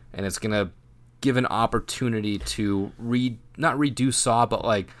past, and it's gonna give an opportunity to not redo Saw, but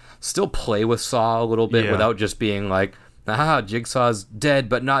like still play with Saw a little bit without just being like, Jigsaw's dead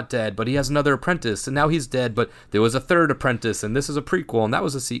but not dead, but he has another apprentice, and now he's dead, but there was a third apprentice, and this is a prequel, and that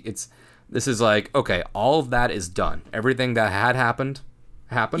was this is like, okay, all of that is done. Everything that had happened.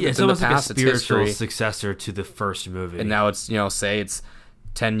 It's in the past. Like a spiritual it's history. Successor to the first movie. And now it's, say it's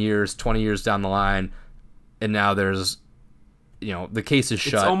 10 years, 20 years down the line, and now there's, the case is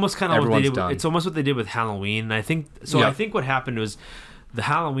shut. It's almost kind of what they did. Done. It's almost what they did with Halloween. And I think so. Yeah. I think what happened was the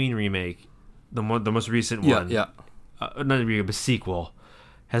Halloween remake, the most recent one, not a remake, but sequel,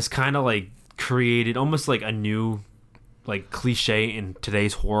 has kind of like created almost like a new like cliche in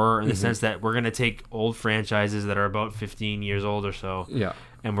today's horror in the sense that we're gonna take old franchises that are about 15 years old or so,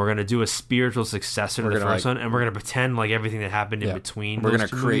 and we're gonna do a spiritual successor to the first one, and we're gonna pretend like everything that happened in between. We're gonna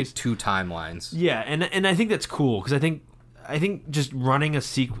create movies. two timelines. Yeah, and I think that's cool because I think just running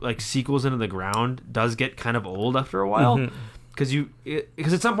sequels into the ground does get kind of old after a while.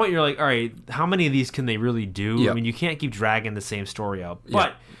 Because at some point you're like, all right, how many of these can they really do? Yep. I mean, you can't keep dragging the same story out,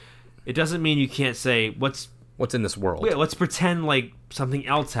 but it doesn't mean you can't say what's in this world. Yeah, let's pretend like something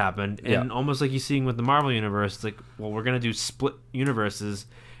else happened, and almost like you're seeing with the Marvel universe, it's like, well, we're gonna do split universes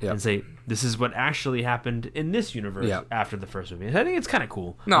and say this is what actually happened in this universe after the first movie. I think it's kind of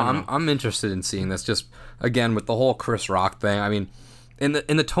cool. No, I'm interested in seeing this. Just again with the whole Chris Rock thing. I mean, and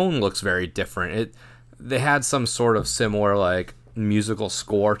the tone looks very different. They had some sort of similar like musical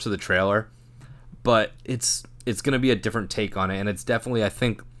score to the trailer, but it's going to be a different take on it, and it's definitely, I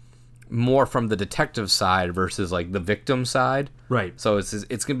think, more from the detective side versus like the victim side. Right. So it's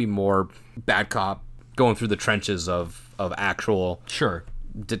going to be more bad cop going through the trenches of actual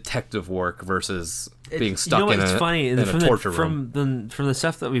detective work versus being stuck in a torture room. From the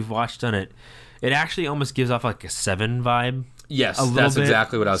stuff that we've watched on it, it actually almost gives off like a Seven vibe. Yes, that's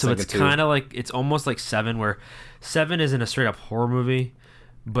exactly what I was thinking too. So it's kind of like, it's almost like Seven, where Seven isn't a straight up horror movie,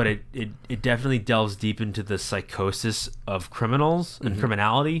 but it definitely delves deep into the psychosis of criminals and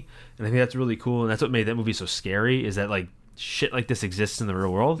criminality, and I think that's really cool, and that's what made that movie so scary, is that like shit like this exists in the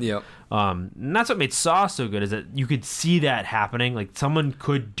real world. Yep. And that's what made Saw so good, is that you could see that happening, like someone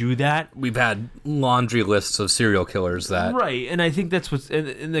could do that. We've had laundry lists of serial killers that... Right, and I think that's what's...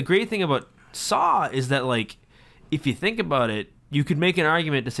 And the great thing about Saw is that, like, if you think about it, you could make an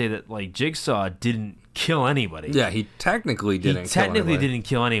argument to say that, like, Jigsaw didn't kill anybody. Yeah, he technically didn't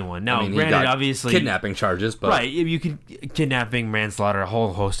kill anyone. Now, I mean, granted, obviously... kidnapping charges, but... Right, you could... Kidnapping, manslaughter, a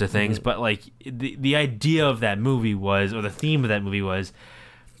whole host of things, but, like, the idea of that movie was, or the theme of that movie was,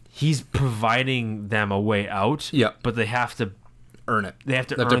 he's providing them a way out, but they have to... earn it. They have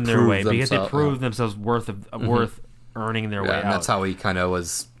to earn their way. They have to prove themselves worth earning their way out. And that's how he kind of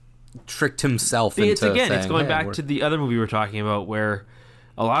was... tricked himself into saying, it's going back to the other movie we were talking about, where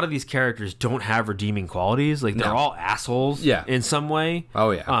a lot of these characters don't have redeeming qualities. Like, they're all assholes in some way.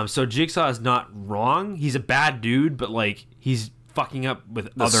 Oh, yeah. So Jigsaw is not wrong. He's a bad dude, but, like, he's fucking up with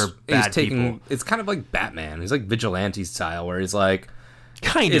other bad people. It's kind of like Batman. He's like vigilante style, where he's like,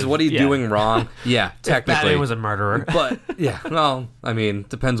 Kind is of, what he yeah. doing wrong? Yeah, technically. Batman was a murderer. But yeah, well, I mean,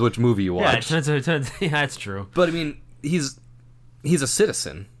 depends which movie you watch. Yeah, it depends. Yeah, that's true. But I mean, he's a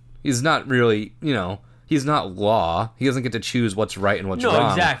citizen. He's not really, he's not law. He doesn't get to choose what's right and what's wrong. No,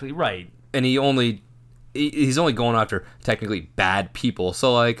 exactly right. And he's only going after technically bad people.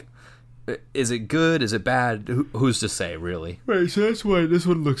 So like, is it good? Is it bad? Who's to say, really? Right. So that's why this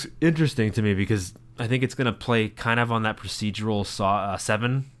one looks interesting to me, because I think it's gonna play kind of on that procedural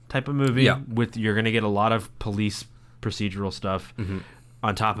Seven type of movie. Yeah. You're gonna get a lot of police procedural stuff.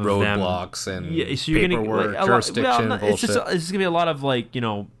 On top of Roadblocks them. and So you're paperwork, gonna, jurisdiction, bullshit. bullshit. It's just gonna be a lot of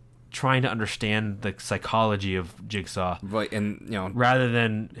trying to understand the psychology of Jigsaw, Right, and rather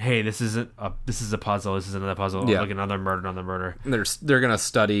than, hey, this is a puzzle, this is another puzzle, Yeah. like another murder. they're gonna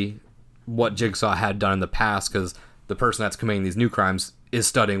study what Jigsaw had done in the past, because the person that's committing these new crimes is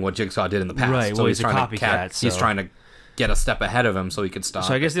studying what Jigsaw did in the past. Right, So well, he's he's a trying copycat, he's so- trying to get a step ahead of him so he could stop.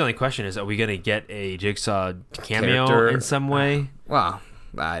 So I guess the only question is, are we gonna get a Jigsaw cameo Character. in some way? Well,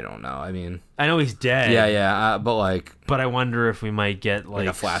 I don't know. I mean, I know he's dead. yeah, but I wonder if we might get like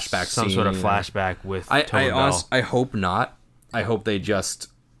a flashback some sort of scene, flashback with I Tobin Bell. honestly, I hope not. I hope they just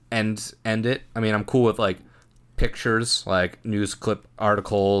end it. I mean, I'm cool with like pictures, like news clip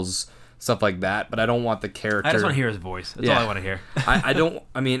articles, stuff like that, but I don't want the character. I just want to hear his voice. That's all I want to hear. I don't.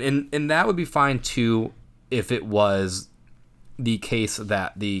 I mean, and that would be fine too if it was the case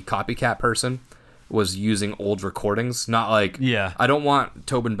that the copycat person was using old recordings. Not like, Yeah. I don't want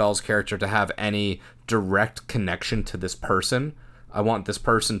Tobin Bell's character to have any direct connection to this person. I want this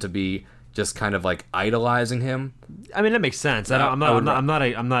person to be just kind of like idolizing him. I mean, that makes sense. I'm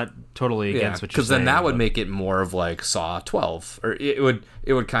not totally against what you're saying. Because then that would but- make it more of like Saw 12, or it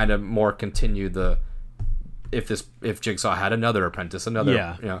would kind of more continue the if Jigsaw had another apprentice,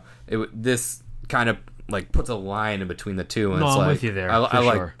 Yeah. This kind of like puts a line in between the two. And No, it's I'm like, with you there, I for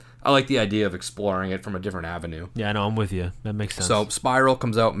like sure. I like the idea of exploring it from a different avenue. Yeah, no, I'm with you. That makes sense. So Spiral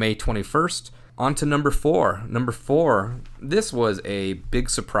comes out May 21st. On to number 4. Number 4, this was a big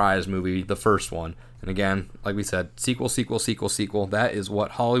surprise movie, the first one. And again, like we said, sequel. That is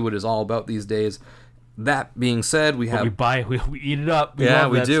what Hollywood is all about these days. That being said, we have... we eat it up. We yeah,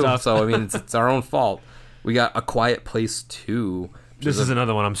 love we that do. stuff. So, I mean, it's our own fault. We got A Quiet Place 2. This is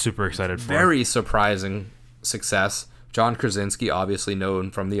another one I'm super excited for. Very surprising success. John Krasinski, obviously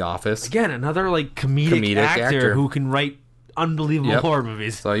known from The Office. Again, another like comedic actor who can write unbelievable horror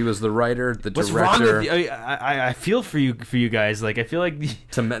movies. So he was the writer, the What's director. wrong with you? I feel for you guys. Like, I feel like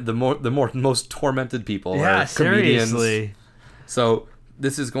the most tormented people yeah, are comedians. seriously. So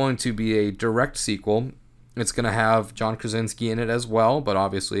this is going to be a direct sequel. It's going to have John Krasinski in it as well, but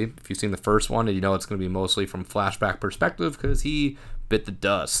obviously, if you've seen the first one, you know it's going to be mostly from flashback perspective because he bit the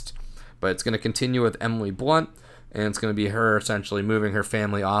dust. But it's going to continue with Emily Blunt, and it's going to be her essentially moving her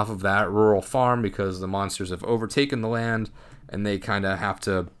family off of that rural farm because the monsters have overtaken the land, and they kind of have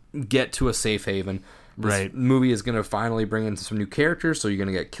to get to a safe haven. This movie is going to finally bring in some new characters, so you're going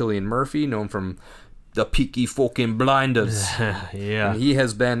to get Cillian Murphy, known from the Peaky Fucking Blinders. Yeah. And he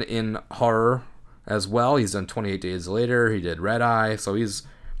has been in horror as well. He's done 28 Days Later. He did Red Eye, so he's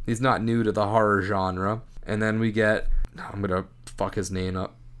not new to the horror genre. And then we get, I'm going to fuck his name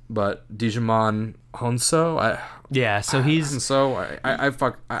up, but Digimon Honso. So he's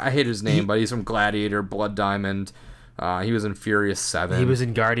Honso. I hate his name, but he's from Gladiator, Blood Diamond. He was in Furious 7. he was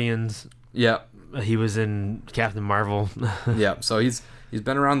in Guardians. Yep. He was in Captain Marvel. Yep. So he's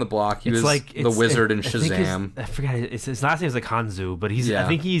been around the block. He was the wizard in Shazam. I forgot his last name is like Hanzu, but I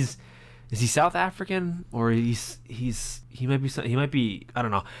think he's. Is he South African or he might be I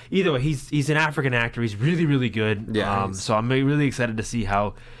don't know. Either way, he's an African actor. He's really, really good. Yeah. So I'm really excited to see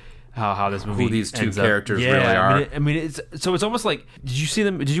how this movie Who these two ends up. characters really are. I mean, it's almost like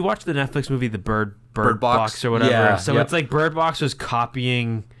did you watch the Netflix movie The Bird Box? Box or whatever? Yeah, so yep. It's like Bird Box was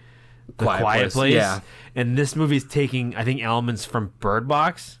copying The Quiet Quiet Place, Place. yeah. And this movie's taking I think elements from Bird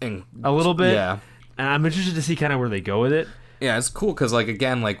Box And- a little bit. Yeah. And I'm interested to see kind of where they go with it. Yeah, it's cool because, like,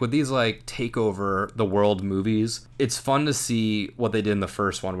 again, like, with these, like, take over the world movies, it's fun to see what they did in the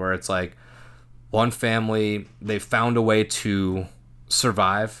first one, where it's, like, one family, they found a way to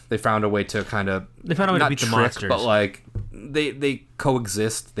survive. They found a way to kind of... They found a way to not beat the trick, monsters. but, like, they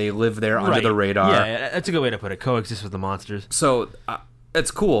coexist. They live there under the radar. Yeah, that's a good way to put it. Coexist with the monsters. So,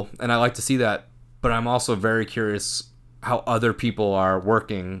 it's cool, and I like to see that, but I'm also very curious how other people are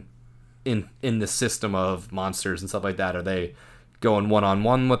working in the system of monsters and stuff like that. Are they going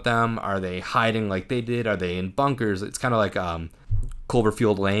one-on-one with them? Are they hiding like they did? Are they in bunkers? It's kind of like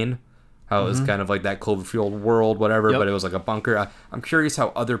Cloverfield Lane, how it was kind of like that Cloverfield world, whatever, Yep. but it was like a bunker. I'm curious how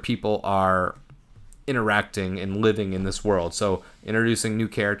other people are interacting and living in this world. So introducing new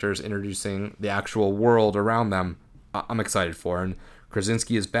characters, introducing the actual world around them, I'm excited for. And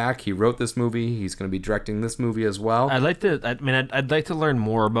Krasinski is back. He wrote this movie. He's going to be directing this movie as well. I'd like to learn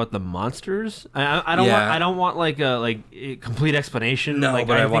more about the monsters. I don't want like a complete explanation. No, like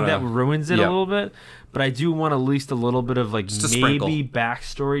but I think that ruins it a little bit. But I do want at least a little bit of like maybe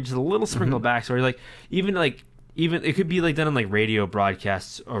backstory, just a little sprinkle of backstory. Like even it could be like done on like radio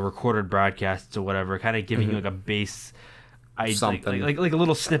broadcasts or recorded broadcasts or whatever, kind of giving you like a base. Something like a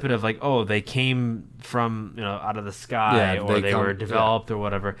little snippet of like, oh, they came from out of the sky, or they were developed or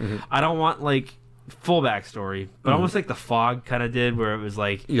whatever. I don't want like full backstory, but almost like the Fog kind of did, where it was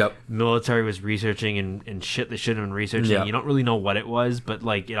like military was researching and shit they shouldn't have been researching. You don't really know what it was, but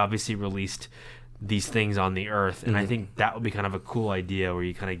like it obviously released these things on the Earth, and I think that would be kind of a cool idea where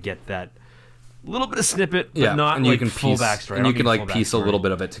you kind of get that little bit of snippet, but not and like you can full backstory. And you can like piece a little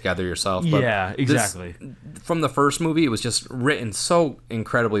bit of it together yourself. But exactly. From the first movie, it was just written so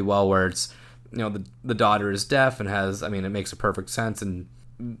incredibly well, where it's the daughter is deaf and has, it makes a perfect sense, and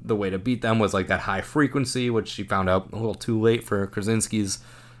the way to beat them was like that high frequency, which she found out a little too late for Krasinski's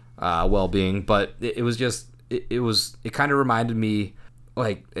well-being. But it kind of reminded me,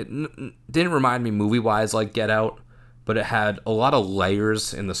 like, it didn't remind me movie-wise like Get Out, but it had a lot of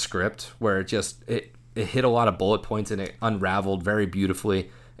layers in the script where it hit a lot of bullet points and it unraveled very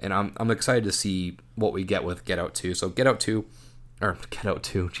beautifully. And I'm excited to see what we get with Get Out 2. So Get Out 2,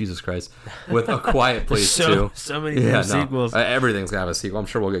 Jesus Christ, with A Quiet Place 2. So many sequels. Everything's gonna have a sequel. I'm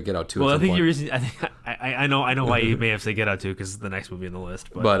sure we'll get Out 2. Well, at some point. I know why you may have said Get Out 2 because it's the next movie on the list.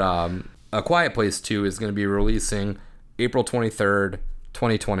 But A Quiet Place 2 is going to be releasing April 23rd,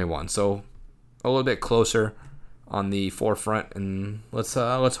 2021. So a little bit closer on the forefront, and let's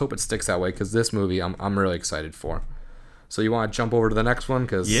hope it sticks that way, because this movie I'm really excited for. So you want to jump over to the next one?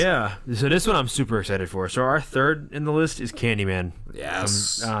 So this one I'm super excited for. So our third in the list is Candyman.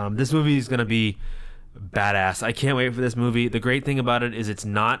 Yes. This movie is going to be badass. I can't wait for this movie. The great thing about it is it's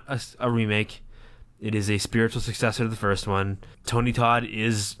not a remake. It is a spiritual successor to the first one. Tony Todd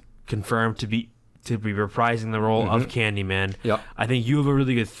is confirmed to be reprising the role of Candyman. Yep. I think you have a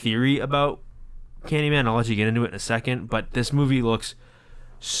really good theory about Candyman. I'll let you get into it in a second, but this movie looks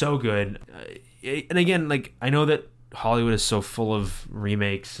so good. And again, like, I know that Hollywood is so full of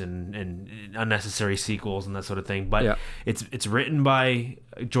remakes and unnecessary sequels and that sort of thing, but it's written by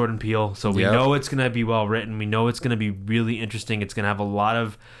Jordan Peele, so we know it's going to be well written. We know it's going to be really interesting. It's going to have a lot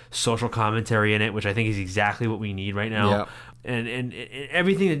of social commentary in it, which I think is exactly what we need right now. And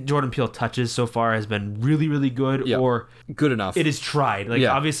everything that Jordan Peele touches so far has been really, really good, or good enough. It is tried. Like,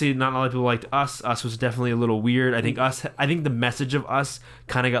 obviously, not a lot of people liked Us. Us was definitely a little weird. I think the message of Us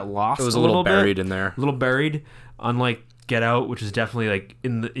kind of got lost. It was a little buried bit, in there. A little buried. Unlike Get Out, which is definitely like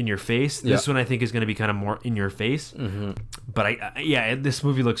in your face. This one I think is going to be kind of more in your face. But this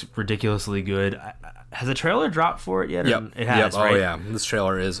movie looks ridiculously good. Has a trailer dropped for it yet? It has, right? Oh yeah, this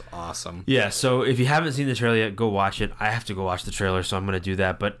trailer is awesome. Yeah, so if you haven't seen the trailer yet, go watch it. I have to go watch the trailer, so I'm going to do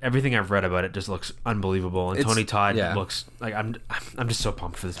that. But everything I've read about it just looks unbelievable, and Tony Todd looks like I'm just so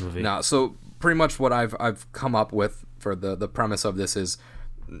pumped for this movie. No, so pretty much what I've come up with for the premise of this is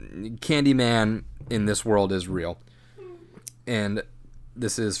Candyman in this world is real. And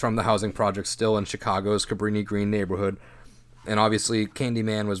this is from the housing project still in Chicago's Cabrini Green neighborhood. And obviously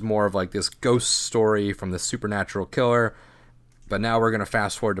Candyman was more of like this ghost story from this supernatural killer. But now we're going to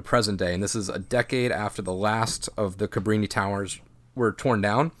fast forward to present day. And this is a decade after the last of the Cabrini Towers were torn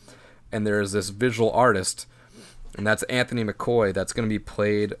down. And there is this visual artist, and that's Anthony McCoy, that's going to be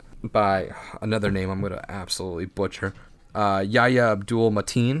played by another name I'm going to absolutely butcher. Yahya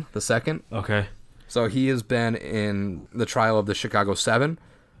Abdul-Mateen II. Okay. So he has been in the trial of the Chicago 7,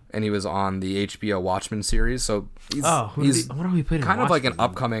 and he was on the HBO Watchmen series. So he's what are we playing? Kind of like an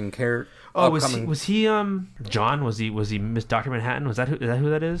upcoming character. Oh, was he John? Was he Miss Dr. Manhattan? Is that who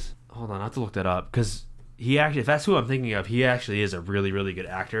that is? Hold on, I have to look that up, because he actually, if that's who I'm thinking of, he actually is a really, really good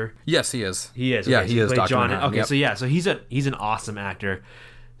actor. Yes, he is. He is. Okay, yeah, he is Dr. John. Manhattan. Okay, so he's an awesome actor.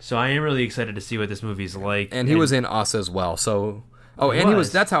 So I am really excited to see what this movie's like. And he was in Us as well. So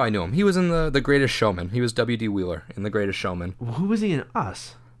that's how I knew him. He was in the Greatest Showman. He was W.D. Wheeler in The Greatest Showman. Who was he in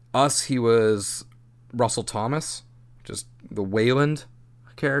Us? Us, he was Russell Thomas, just the Wayland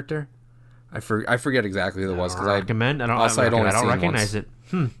character. I forget exactly who it was, because I don't recognize it.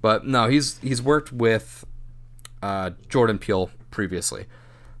 But no, he's worked with Jordan Peele previously.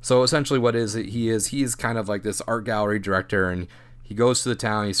 So essentially, what he's kind of like this art gallery director, and he goes to the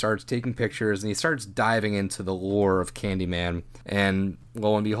town, he starts taking pictures, and he starts diving into the lore of Candyman. And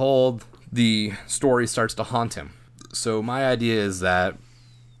lo and behold, the story starts to haunt him. So my idea is that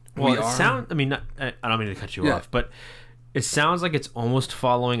Well, We are. I mean, I don't mean to cut you Yeah. off, but it sounds like it's almost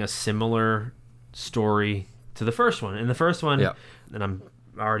following a similar story to the first one. In the first one, Yeah. and I'm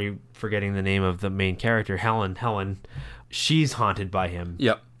already forgetting the name of the main character, Helen. She's haunted by him.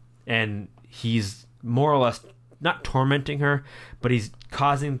 Yep. And he's more or less not tormenting her, but he's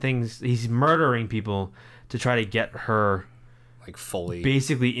causing things. He's murdering people to try to get her Like fully.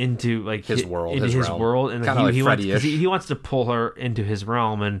 basically into like His world, into his his realm. world, and Kinda like he wants, Freddy-ish. he wants to pull her into his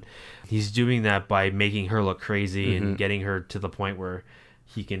realm, and he's doing that by making her look crazy Mm-hmm. and getting her to the point where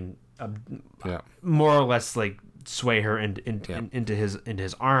he can Yeah. more or less like sway her Yeah. into his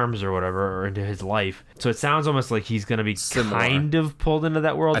arms or whatever, or into his life. So it sounds almost like he's going to be Similar. kind of pulled into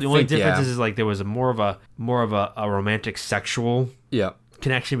that world. I The only think, difference yeah. is like there was a more of a romantic sexual Yeah.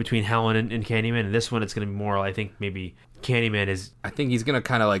 connection between Helen and Candyman. And this one, it's going to be more, I think maybe Candyman is I think he's gonna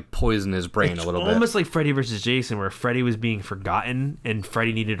kind of like poison his brain a little bit. almost like Freddy versus Jason, where Freddy was being forgotten and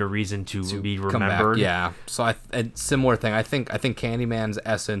Freddy needed a reason to be Come back. remembered. Yeah. So a similar thing. I think Candyman's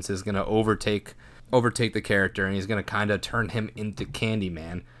essence is gonna overtake the character, and he's gonna kind of turn him into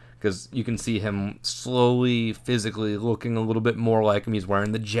Candyman, because you can see him slowly, physically looking a little bit more like him. He's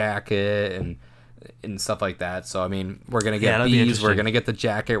wearing the jacket and stuff like that. So I mean, we're gonna get that'd be these. We're interesting. gonna get the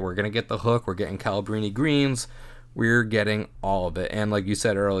jacket. We're gonna get the hook. We're getting Calabrini greens. We're getting all of it. And like you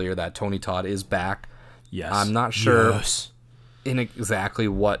said earlier, that Tony Todd is back. Yes. I'm not sure Yes. in exactly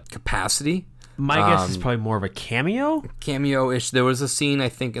what capacity. My guess is probably more of a cameo. Cameo-ish. There was a scene, I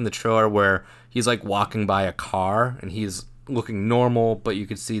think, in the trailer where he's like walking by a car and he's looking normal, but you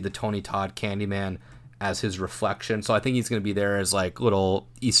could see the Tony Todd Candyman as his reflection. So I think he's going to be there as like little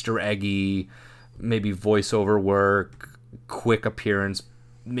Easter eggy, maybe voiceover work, quick appearance.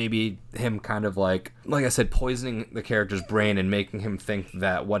 Maybe him kind of like I said, poisoning the character's brain and making him think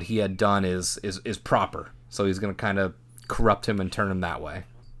that what he had done is proper. So he's going to kind of corrupt him and turn him that way.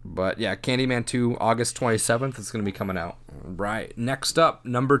 But yeah, Candyman 2, August 27th, it's going to be coming out. Right. Next up,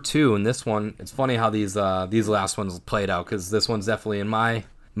 number 2, and this one, it's funny how these last ones played out, because this one's definitely in my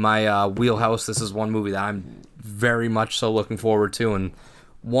wheelhouse. This is one movie that I'm very much so looking forward to, and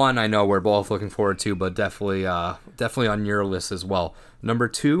one I know we're both looking forward to, but definitely on your list as well. Number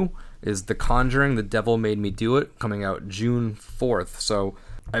 2 is The Conjuring, The Devil Made Me Do It, coming out June 4th. So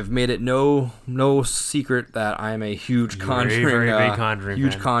I've made it no secret that I'm a huge Conjuring, very big Conjuring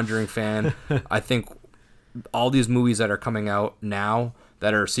huge fan. Conjuring fan. I think all these movies that are coming out now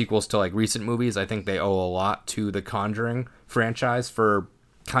that are sequels to like recent movies, I think they owe a lot to the Conjuring franchise for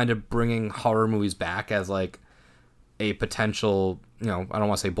kind of bringing horror movies back as like a potential, I don't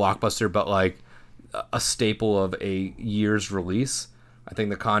want to say blockbuster, but like a staple of a year's release. I think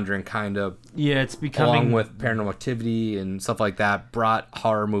The Conjuring kind of, It's becoming along with Paranormal Activity and stuff like that, brought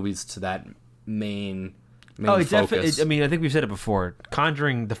horror movies to that main it focus. definitely. I mean, I think we've said it before.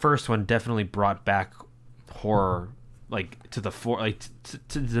 Conjuring, the first one, definitely brought back horror, like to the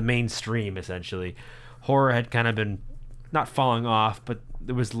to the mainstream. Essentially, horror had kind of been not falling off, but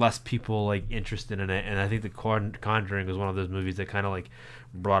there was less people like interested in it. And I think The Conjuring was one of those movies that kind of like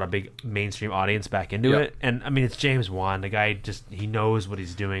brought a big mainstream audience back into Yep. it. And I mean, it's James Wan. The guy he knows what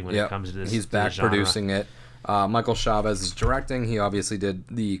he's doing when it comes to this. He's to back this genre. producing it. Michael Chavez is directing. He obviously did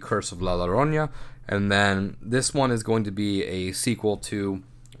The Curse of La Llorona. And then this one is going to be a sequel to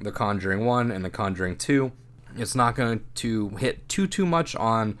The Conjuring 1 and The Conjuring 2. It's not going to hit too much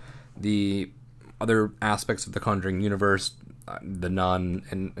on the other aspects of the Conjuring universe, the Nun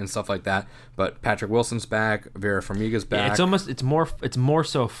and stuff like that. But Patrick Wilson's back. Vera Farmiga's back. Yeah, it's more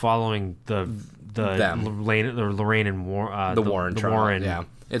so following the Them. Lorraine and the Warren trial. Warren Yeah,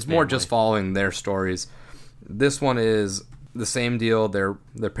 it's more just following their stories. This one is the same deal. They're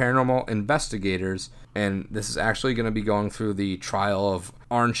paranormal investigators, and this is actually going to be going through the trial of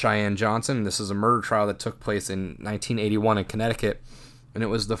Arne Cheyenne Johnson. This is a murder trial that took place in 1981 in Connecticut, and it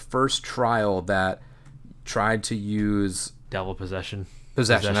was the first trial that tried to use devil possession.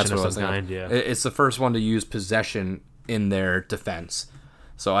 possession. That's of what I was some thinking. kind, yeah. It's the first one to use possession in their defense.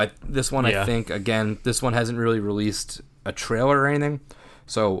 So I think again, this one hasn't really released a trailer or anything.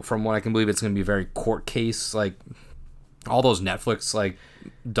 So from what I can believe, it's going to be very court case, like all those Netflix like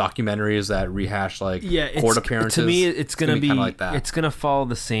documentaries that rehash like court appearances. To me, it's gonna be kind of like that. It's gonna follow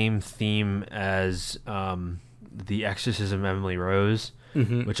the same theme as The Exorcism of Emily Rose,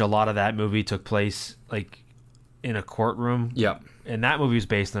 which a lot of that movie took place like in a courtroom. Yep. And that movie was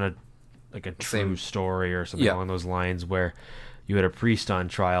based on a true Same. story or something Yeah. along those lines, where you had a priest on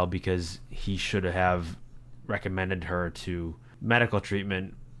trial because he should have recommended her to medical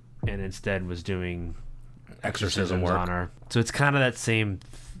treatment and instead was doing Exorcism exorcisms work. on her. So it's kind of that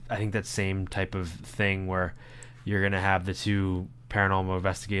same type of thing where you're going to have the two paranormal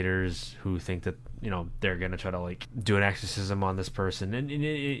investigators who think that they're gonna try to like do an exorcism on this person, and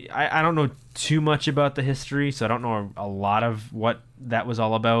I don't know too much about the history, so I don't know a lot of what that was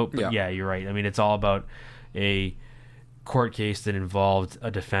all about. But yeah, you're right. I mean, it's all about a court case that involved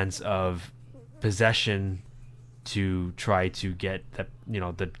a defense of possession to try to get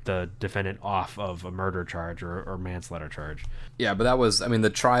the defendant off of a murder charge or manslaughter charge. Yeah, but that was, I mean, the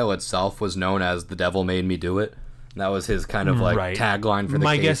trial itself was known as "The Devil Made Me Do It." That was his kind of like tagline for the case.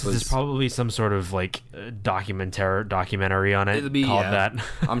 My guess is there's probably some sort of like documentary on it called that.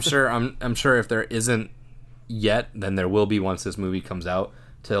 I'm sure if there isn't yet, then there will be once this movie comes out,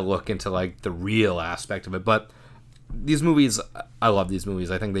 to look into like the real aspect of it. But these movies, I love these movies.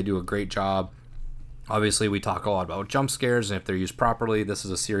 I think they do a great job. Obviously, we talk a lot about jump scares, and if they're used properly, this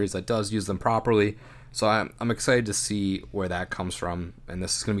is a series that does use them properly. So I'm excited to see where that comes from. And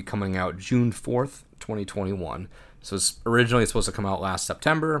this is going to be coming out June 4th, 2021. So it's originally supposed to come out last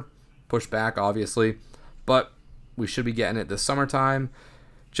September, pushed back obviously, but we should be getting it this summertime,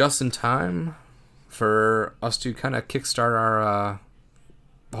 just in time for us to kind of kickstart our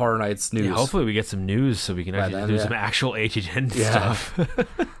Horror Nights news. Yeah, hopefully we get some news so we can actually do some actual HHN stuff.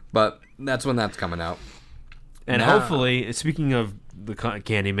 But that's when that's coming out. And hopefully, speaking of the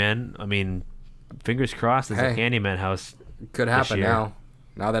Candyman, I mean, fingers crossed there's a Candyman house. Could happen now.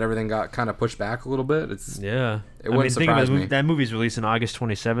 Now that everything got kind of pushed back a little bit, it wouldn't surprise me. That movie's releasing August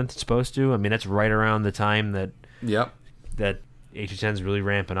 27th. It's supposed to. I mean, that's right around the time that HHN's really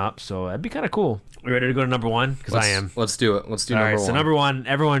ramping up. So that'd be kind of cool. You ready to go to number one? Because I am. Let's do it. Let's do number one. So number one,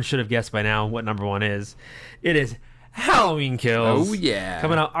 everyone should have guessed by now what number one is. It is Halloween Kills. Oh yeah,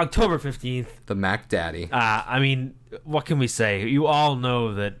 coming out October 15th. The Mac Daddy. I mean, what can we say? You all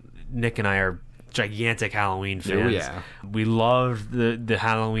know that Nick and I are gigantic Halloween fans. Oh yeah, we loved the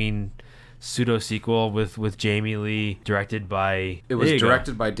Halloween pseudo sequel with Jamie Lee, directed by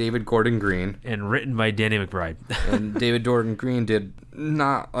David Gordon Green and written by Danny McBride. And David Gordon Green did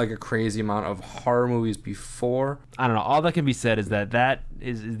not like a crazy amount of horror movies before. I don't know. All that can be said is that that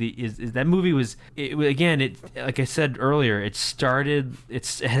movie was again. Like I said earlier, it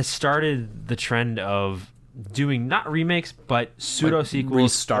has started the trend of doing not remakes but pseudo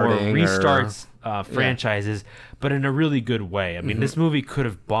sequels or restarts franchises, but in a really good way. I mean, this movie could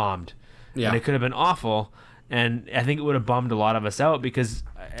have bombed. Yeah. And it could have been awful, and I think it would have bummed a lot of us out because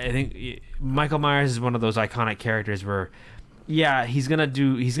I think Michael Myers is one of those iconic characters where, he's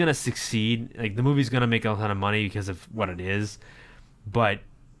gonna succeed. Like, the movie's gonna make a ton of money because of what it is, but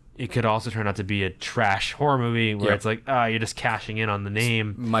it could also turn out to be a trash horror movie where it's like, you're just cashing in on the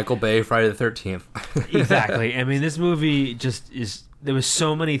name. Michael Bay, Friday the 13th. Exactly. I mean, this movie just is. There was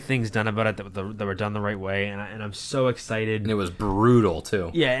so many things done about it that were done the right way, and I'm so excited. And it was brutal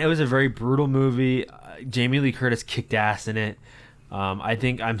too. Yeah, it was a very brutal movie. Jamie Lee Curtis kicked ass in it. I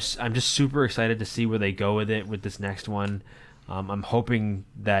think I'm just super excited to see where they go with it with this next one. I'm hoping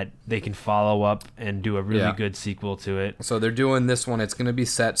that they can follow up and do a really good sequel to it. So they're doing this one. It's going to be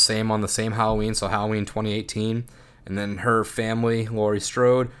set on the same Halloween, so Halloween 2018. And then her family, Laurie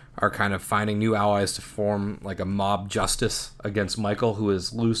Strode, are kind of finding new allies to form like a mob justice against Michael, who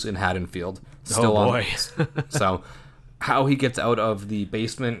is loose in Haddonfield. So how he gets out of the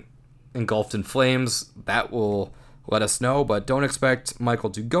basement engulfed in flames, that will let us know. But don't expect Michael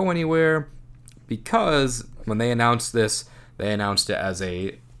to go anywhere, because when they announced this, they announced it as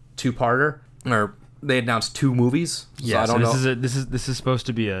a two-parter, or they announced two movies. Yeah, so this is supposed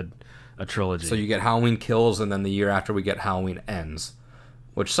to be a trilogy. So you get Halloween Kills, and then the year after we get Halloween Ends,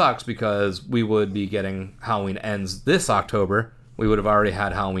 which sucks because we would be getting Halloween Ends this October. We would have already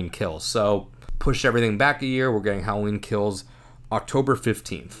had Halloween Kills. So push everything back a year. We're getting Halloween Kills October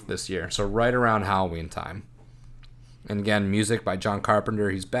 15th this year. So right around Halloween time. And again, music by John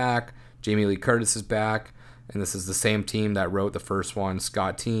Carpenter. He's back. Jamie Lee Curtis is back. And this is the same team that wrote the first one.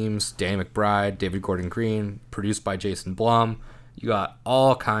 Scott Teems, Danny McBride, David Gordon Green. Produced by Jason Blum. You got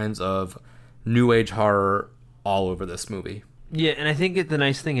all kinds of new age horror all over this movie. Yeah, and I think the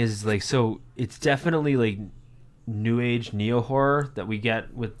nice thing is, like, so it's definitely like new age neo horror that we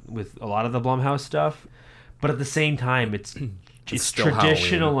get with a lot of the Blumhouse stuff, but at the same time, it's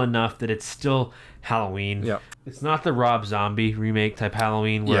traditional Halloween enough that it's still Halloween. Yeah, it's not the Rob Zombie remake type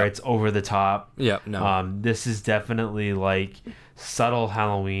Halloween where it's over the top. Yeah, no. This is definitely like subtle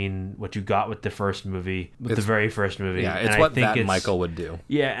Halloween, what you got with the first movie, the very first movie. Yeah, it's what that Michael would do.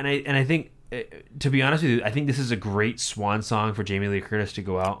 Yeah, and I think, to be honest with you, I think this is a great swan song for Jamie Lee Curtis to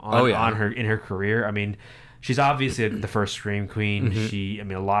go out on in her career. I mean, she's obviously the first Scream Queen.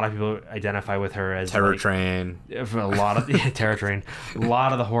 Mm-hmm. A lot of people identify with her as Terror Train. For a lot of Terror Train. A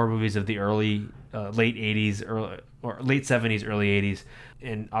lot of the horror movies of the early late 80s, or late 70s, early 80s.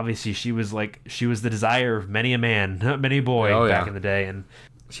 And obviously she was the desire of many a man, many a boy back in the day. And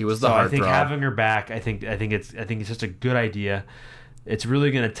she was the so heartthrob. I think having her back, I think it's just a good idea. It's really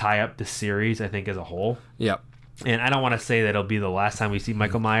going to tie up the series, I think, as a whole. Yep. And I don't want to say that it'll be the last time we see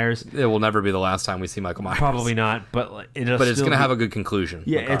Michael Myers. It will never be the last time we see Michael Myers. Probably not, but it's going to have a good conclusion.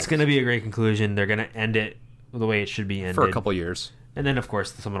 Yeah, regardless. It's going to be a great conclusion. They're going to end it the way it should be ended. For a couple years. And then, of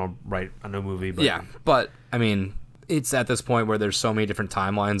course, someone will write a new movie. But... Yeah, but, I mean, it's at this point where there's so many different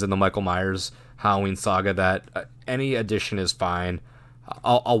timelines in the Michael Myers Halloween saga that any addition is fine.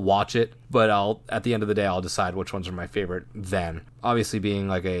 I'll watch it, but at the end of the day, I'll decide which ones are my favorite then. Obviously, being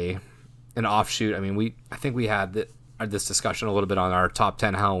like an offshoot, I mean, I think we had this discussion a little bit on our top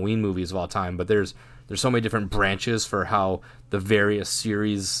 10 Halloween movies of all time, but there's so many different branches for how the various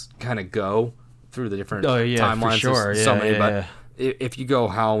series kind of go through the different timelines. For sure. So many, but if you go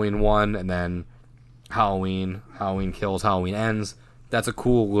Halloween 1 and then Halloween Kills, Halloween Ends, that's a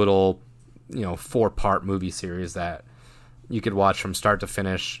cool little 4-part movie series that you could watch from start to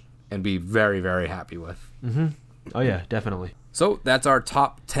finish and be very, very happy with. Mm-hmm. Oh, yeah, definitely. So that's our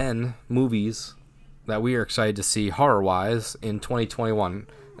top 10 movies that we are excited to see horror-wise in 2021.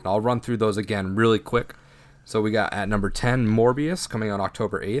 And I'll run through those again really quick. So we got at number 10, Morbius, coming on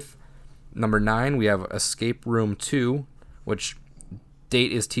October 8th. Number 9, we have Escape Room 2, which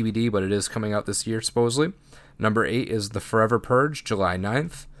date is TBD, but it is coming out this year, supposedly. Number 8 is The Forever Purge, July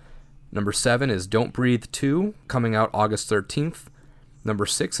 9th. Number 7 is Don't Breathe 2, coming out August 13th. Number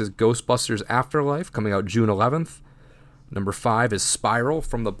 6 is Ghostbusters Afterlife, coming out June 11th. Number 5 is Spiral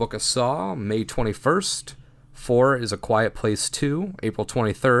from the Book of Saw, May 21st. 4 is A Quiet Place 2, April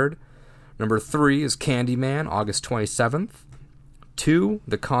 23rd. Number 3 is Candyman, August 27th. 2,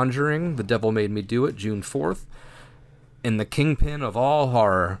 The Conjuring, The Devil Made Me Do It, June 4th. And the kingpin of all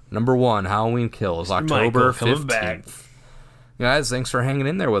horror, number 1, Halloween Kills, October 15th. Guys, thanks for hanging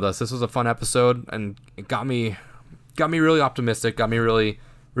in there with us. This was a fun episode, and it got me really optimistic, got me really,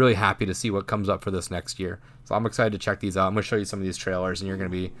 really happy to see what comes up for this next year. So I'm excited to check these out. I'm going to show you some of these trailers, and you're going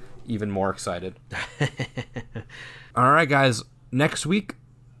to be even more excited. All right, guys. Next week,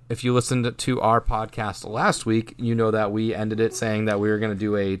 if you listened to our podcast last week, you know that we ended it saying that we were going to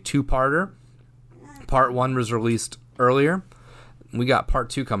do a 2-parter. Part 1 was released earlier. We got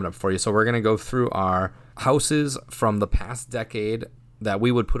part 2 coming up for you. So we're going to go through our houses from the past decade that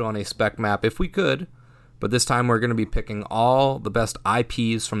we would put on a spec map if we could. But this time we're going to be picking all the best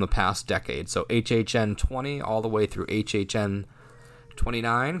IPs from the past decade. So HHN 20 all the way through HHN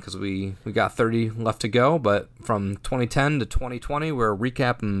 29, because we got 30 left to go. But from 2010 to 2020, we're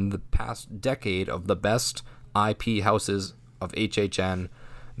recapping the past decade of the best IP houses of HHN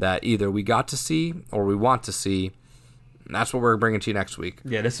that either we got to see or we want to see. And that's what we're bringing to you next week.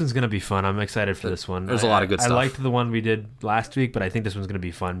 Yeah, this one's going to be fun. I'm excited for this one. There's a lot of good stuff. I liked the one we did last week, but I think this one's going to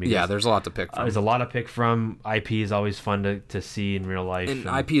be fun. Because, yeah, there's a lot to pick from. There's a lot to pick from. IP is always fun to see in real life. And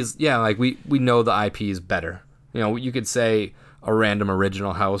IP is, like we know the IP is better. You could say a random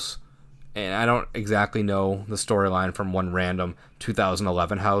original house, and I don't exactly know the storyline from one random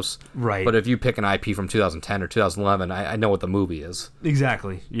 2011 house. Right. But if you pick an IP from 2010 or 2011, I know what the movie is.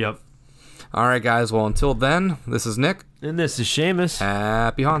 Exactly. Yep. All right, guys. Well, until then, this is Nick. And this is Shamus.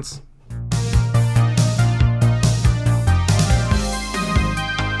 Happy haunts.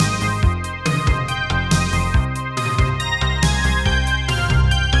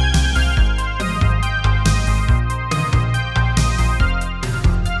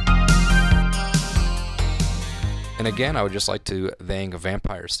 And again, I would just like to thank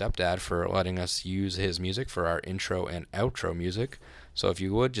Vampire Stepdad for letting us use his music for our intro and outro music. So if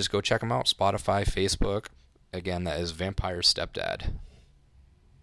you would, just go check him out. Spotify, Facebook. Again, that is Vampire Stepdad.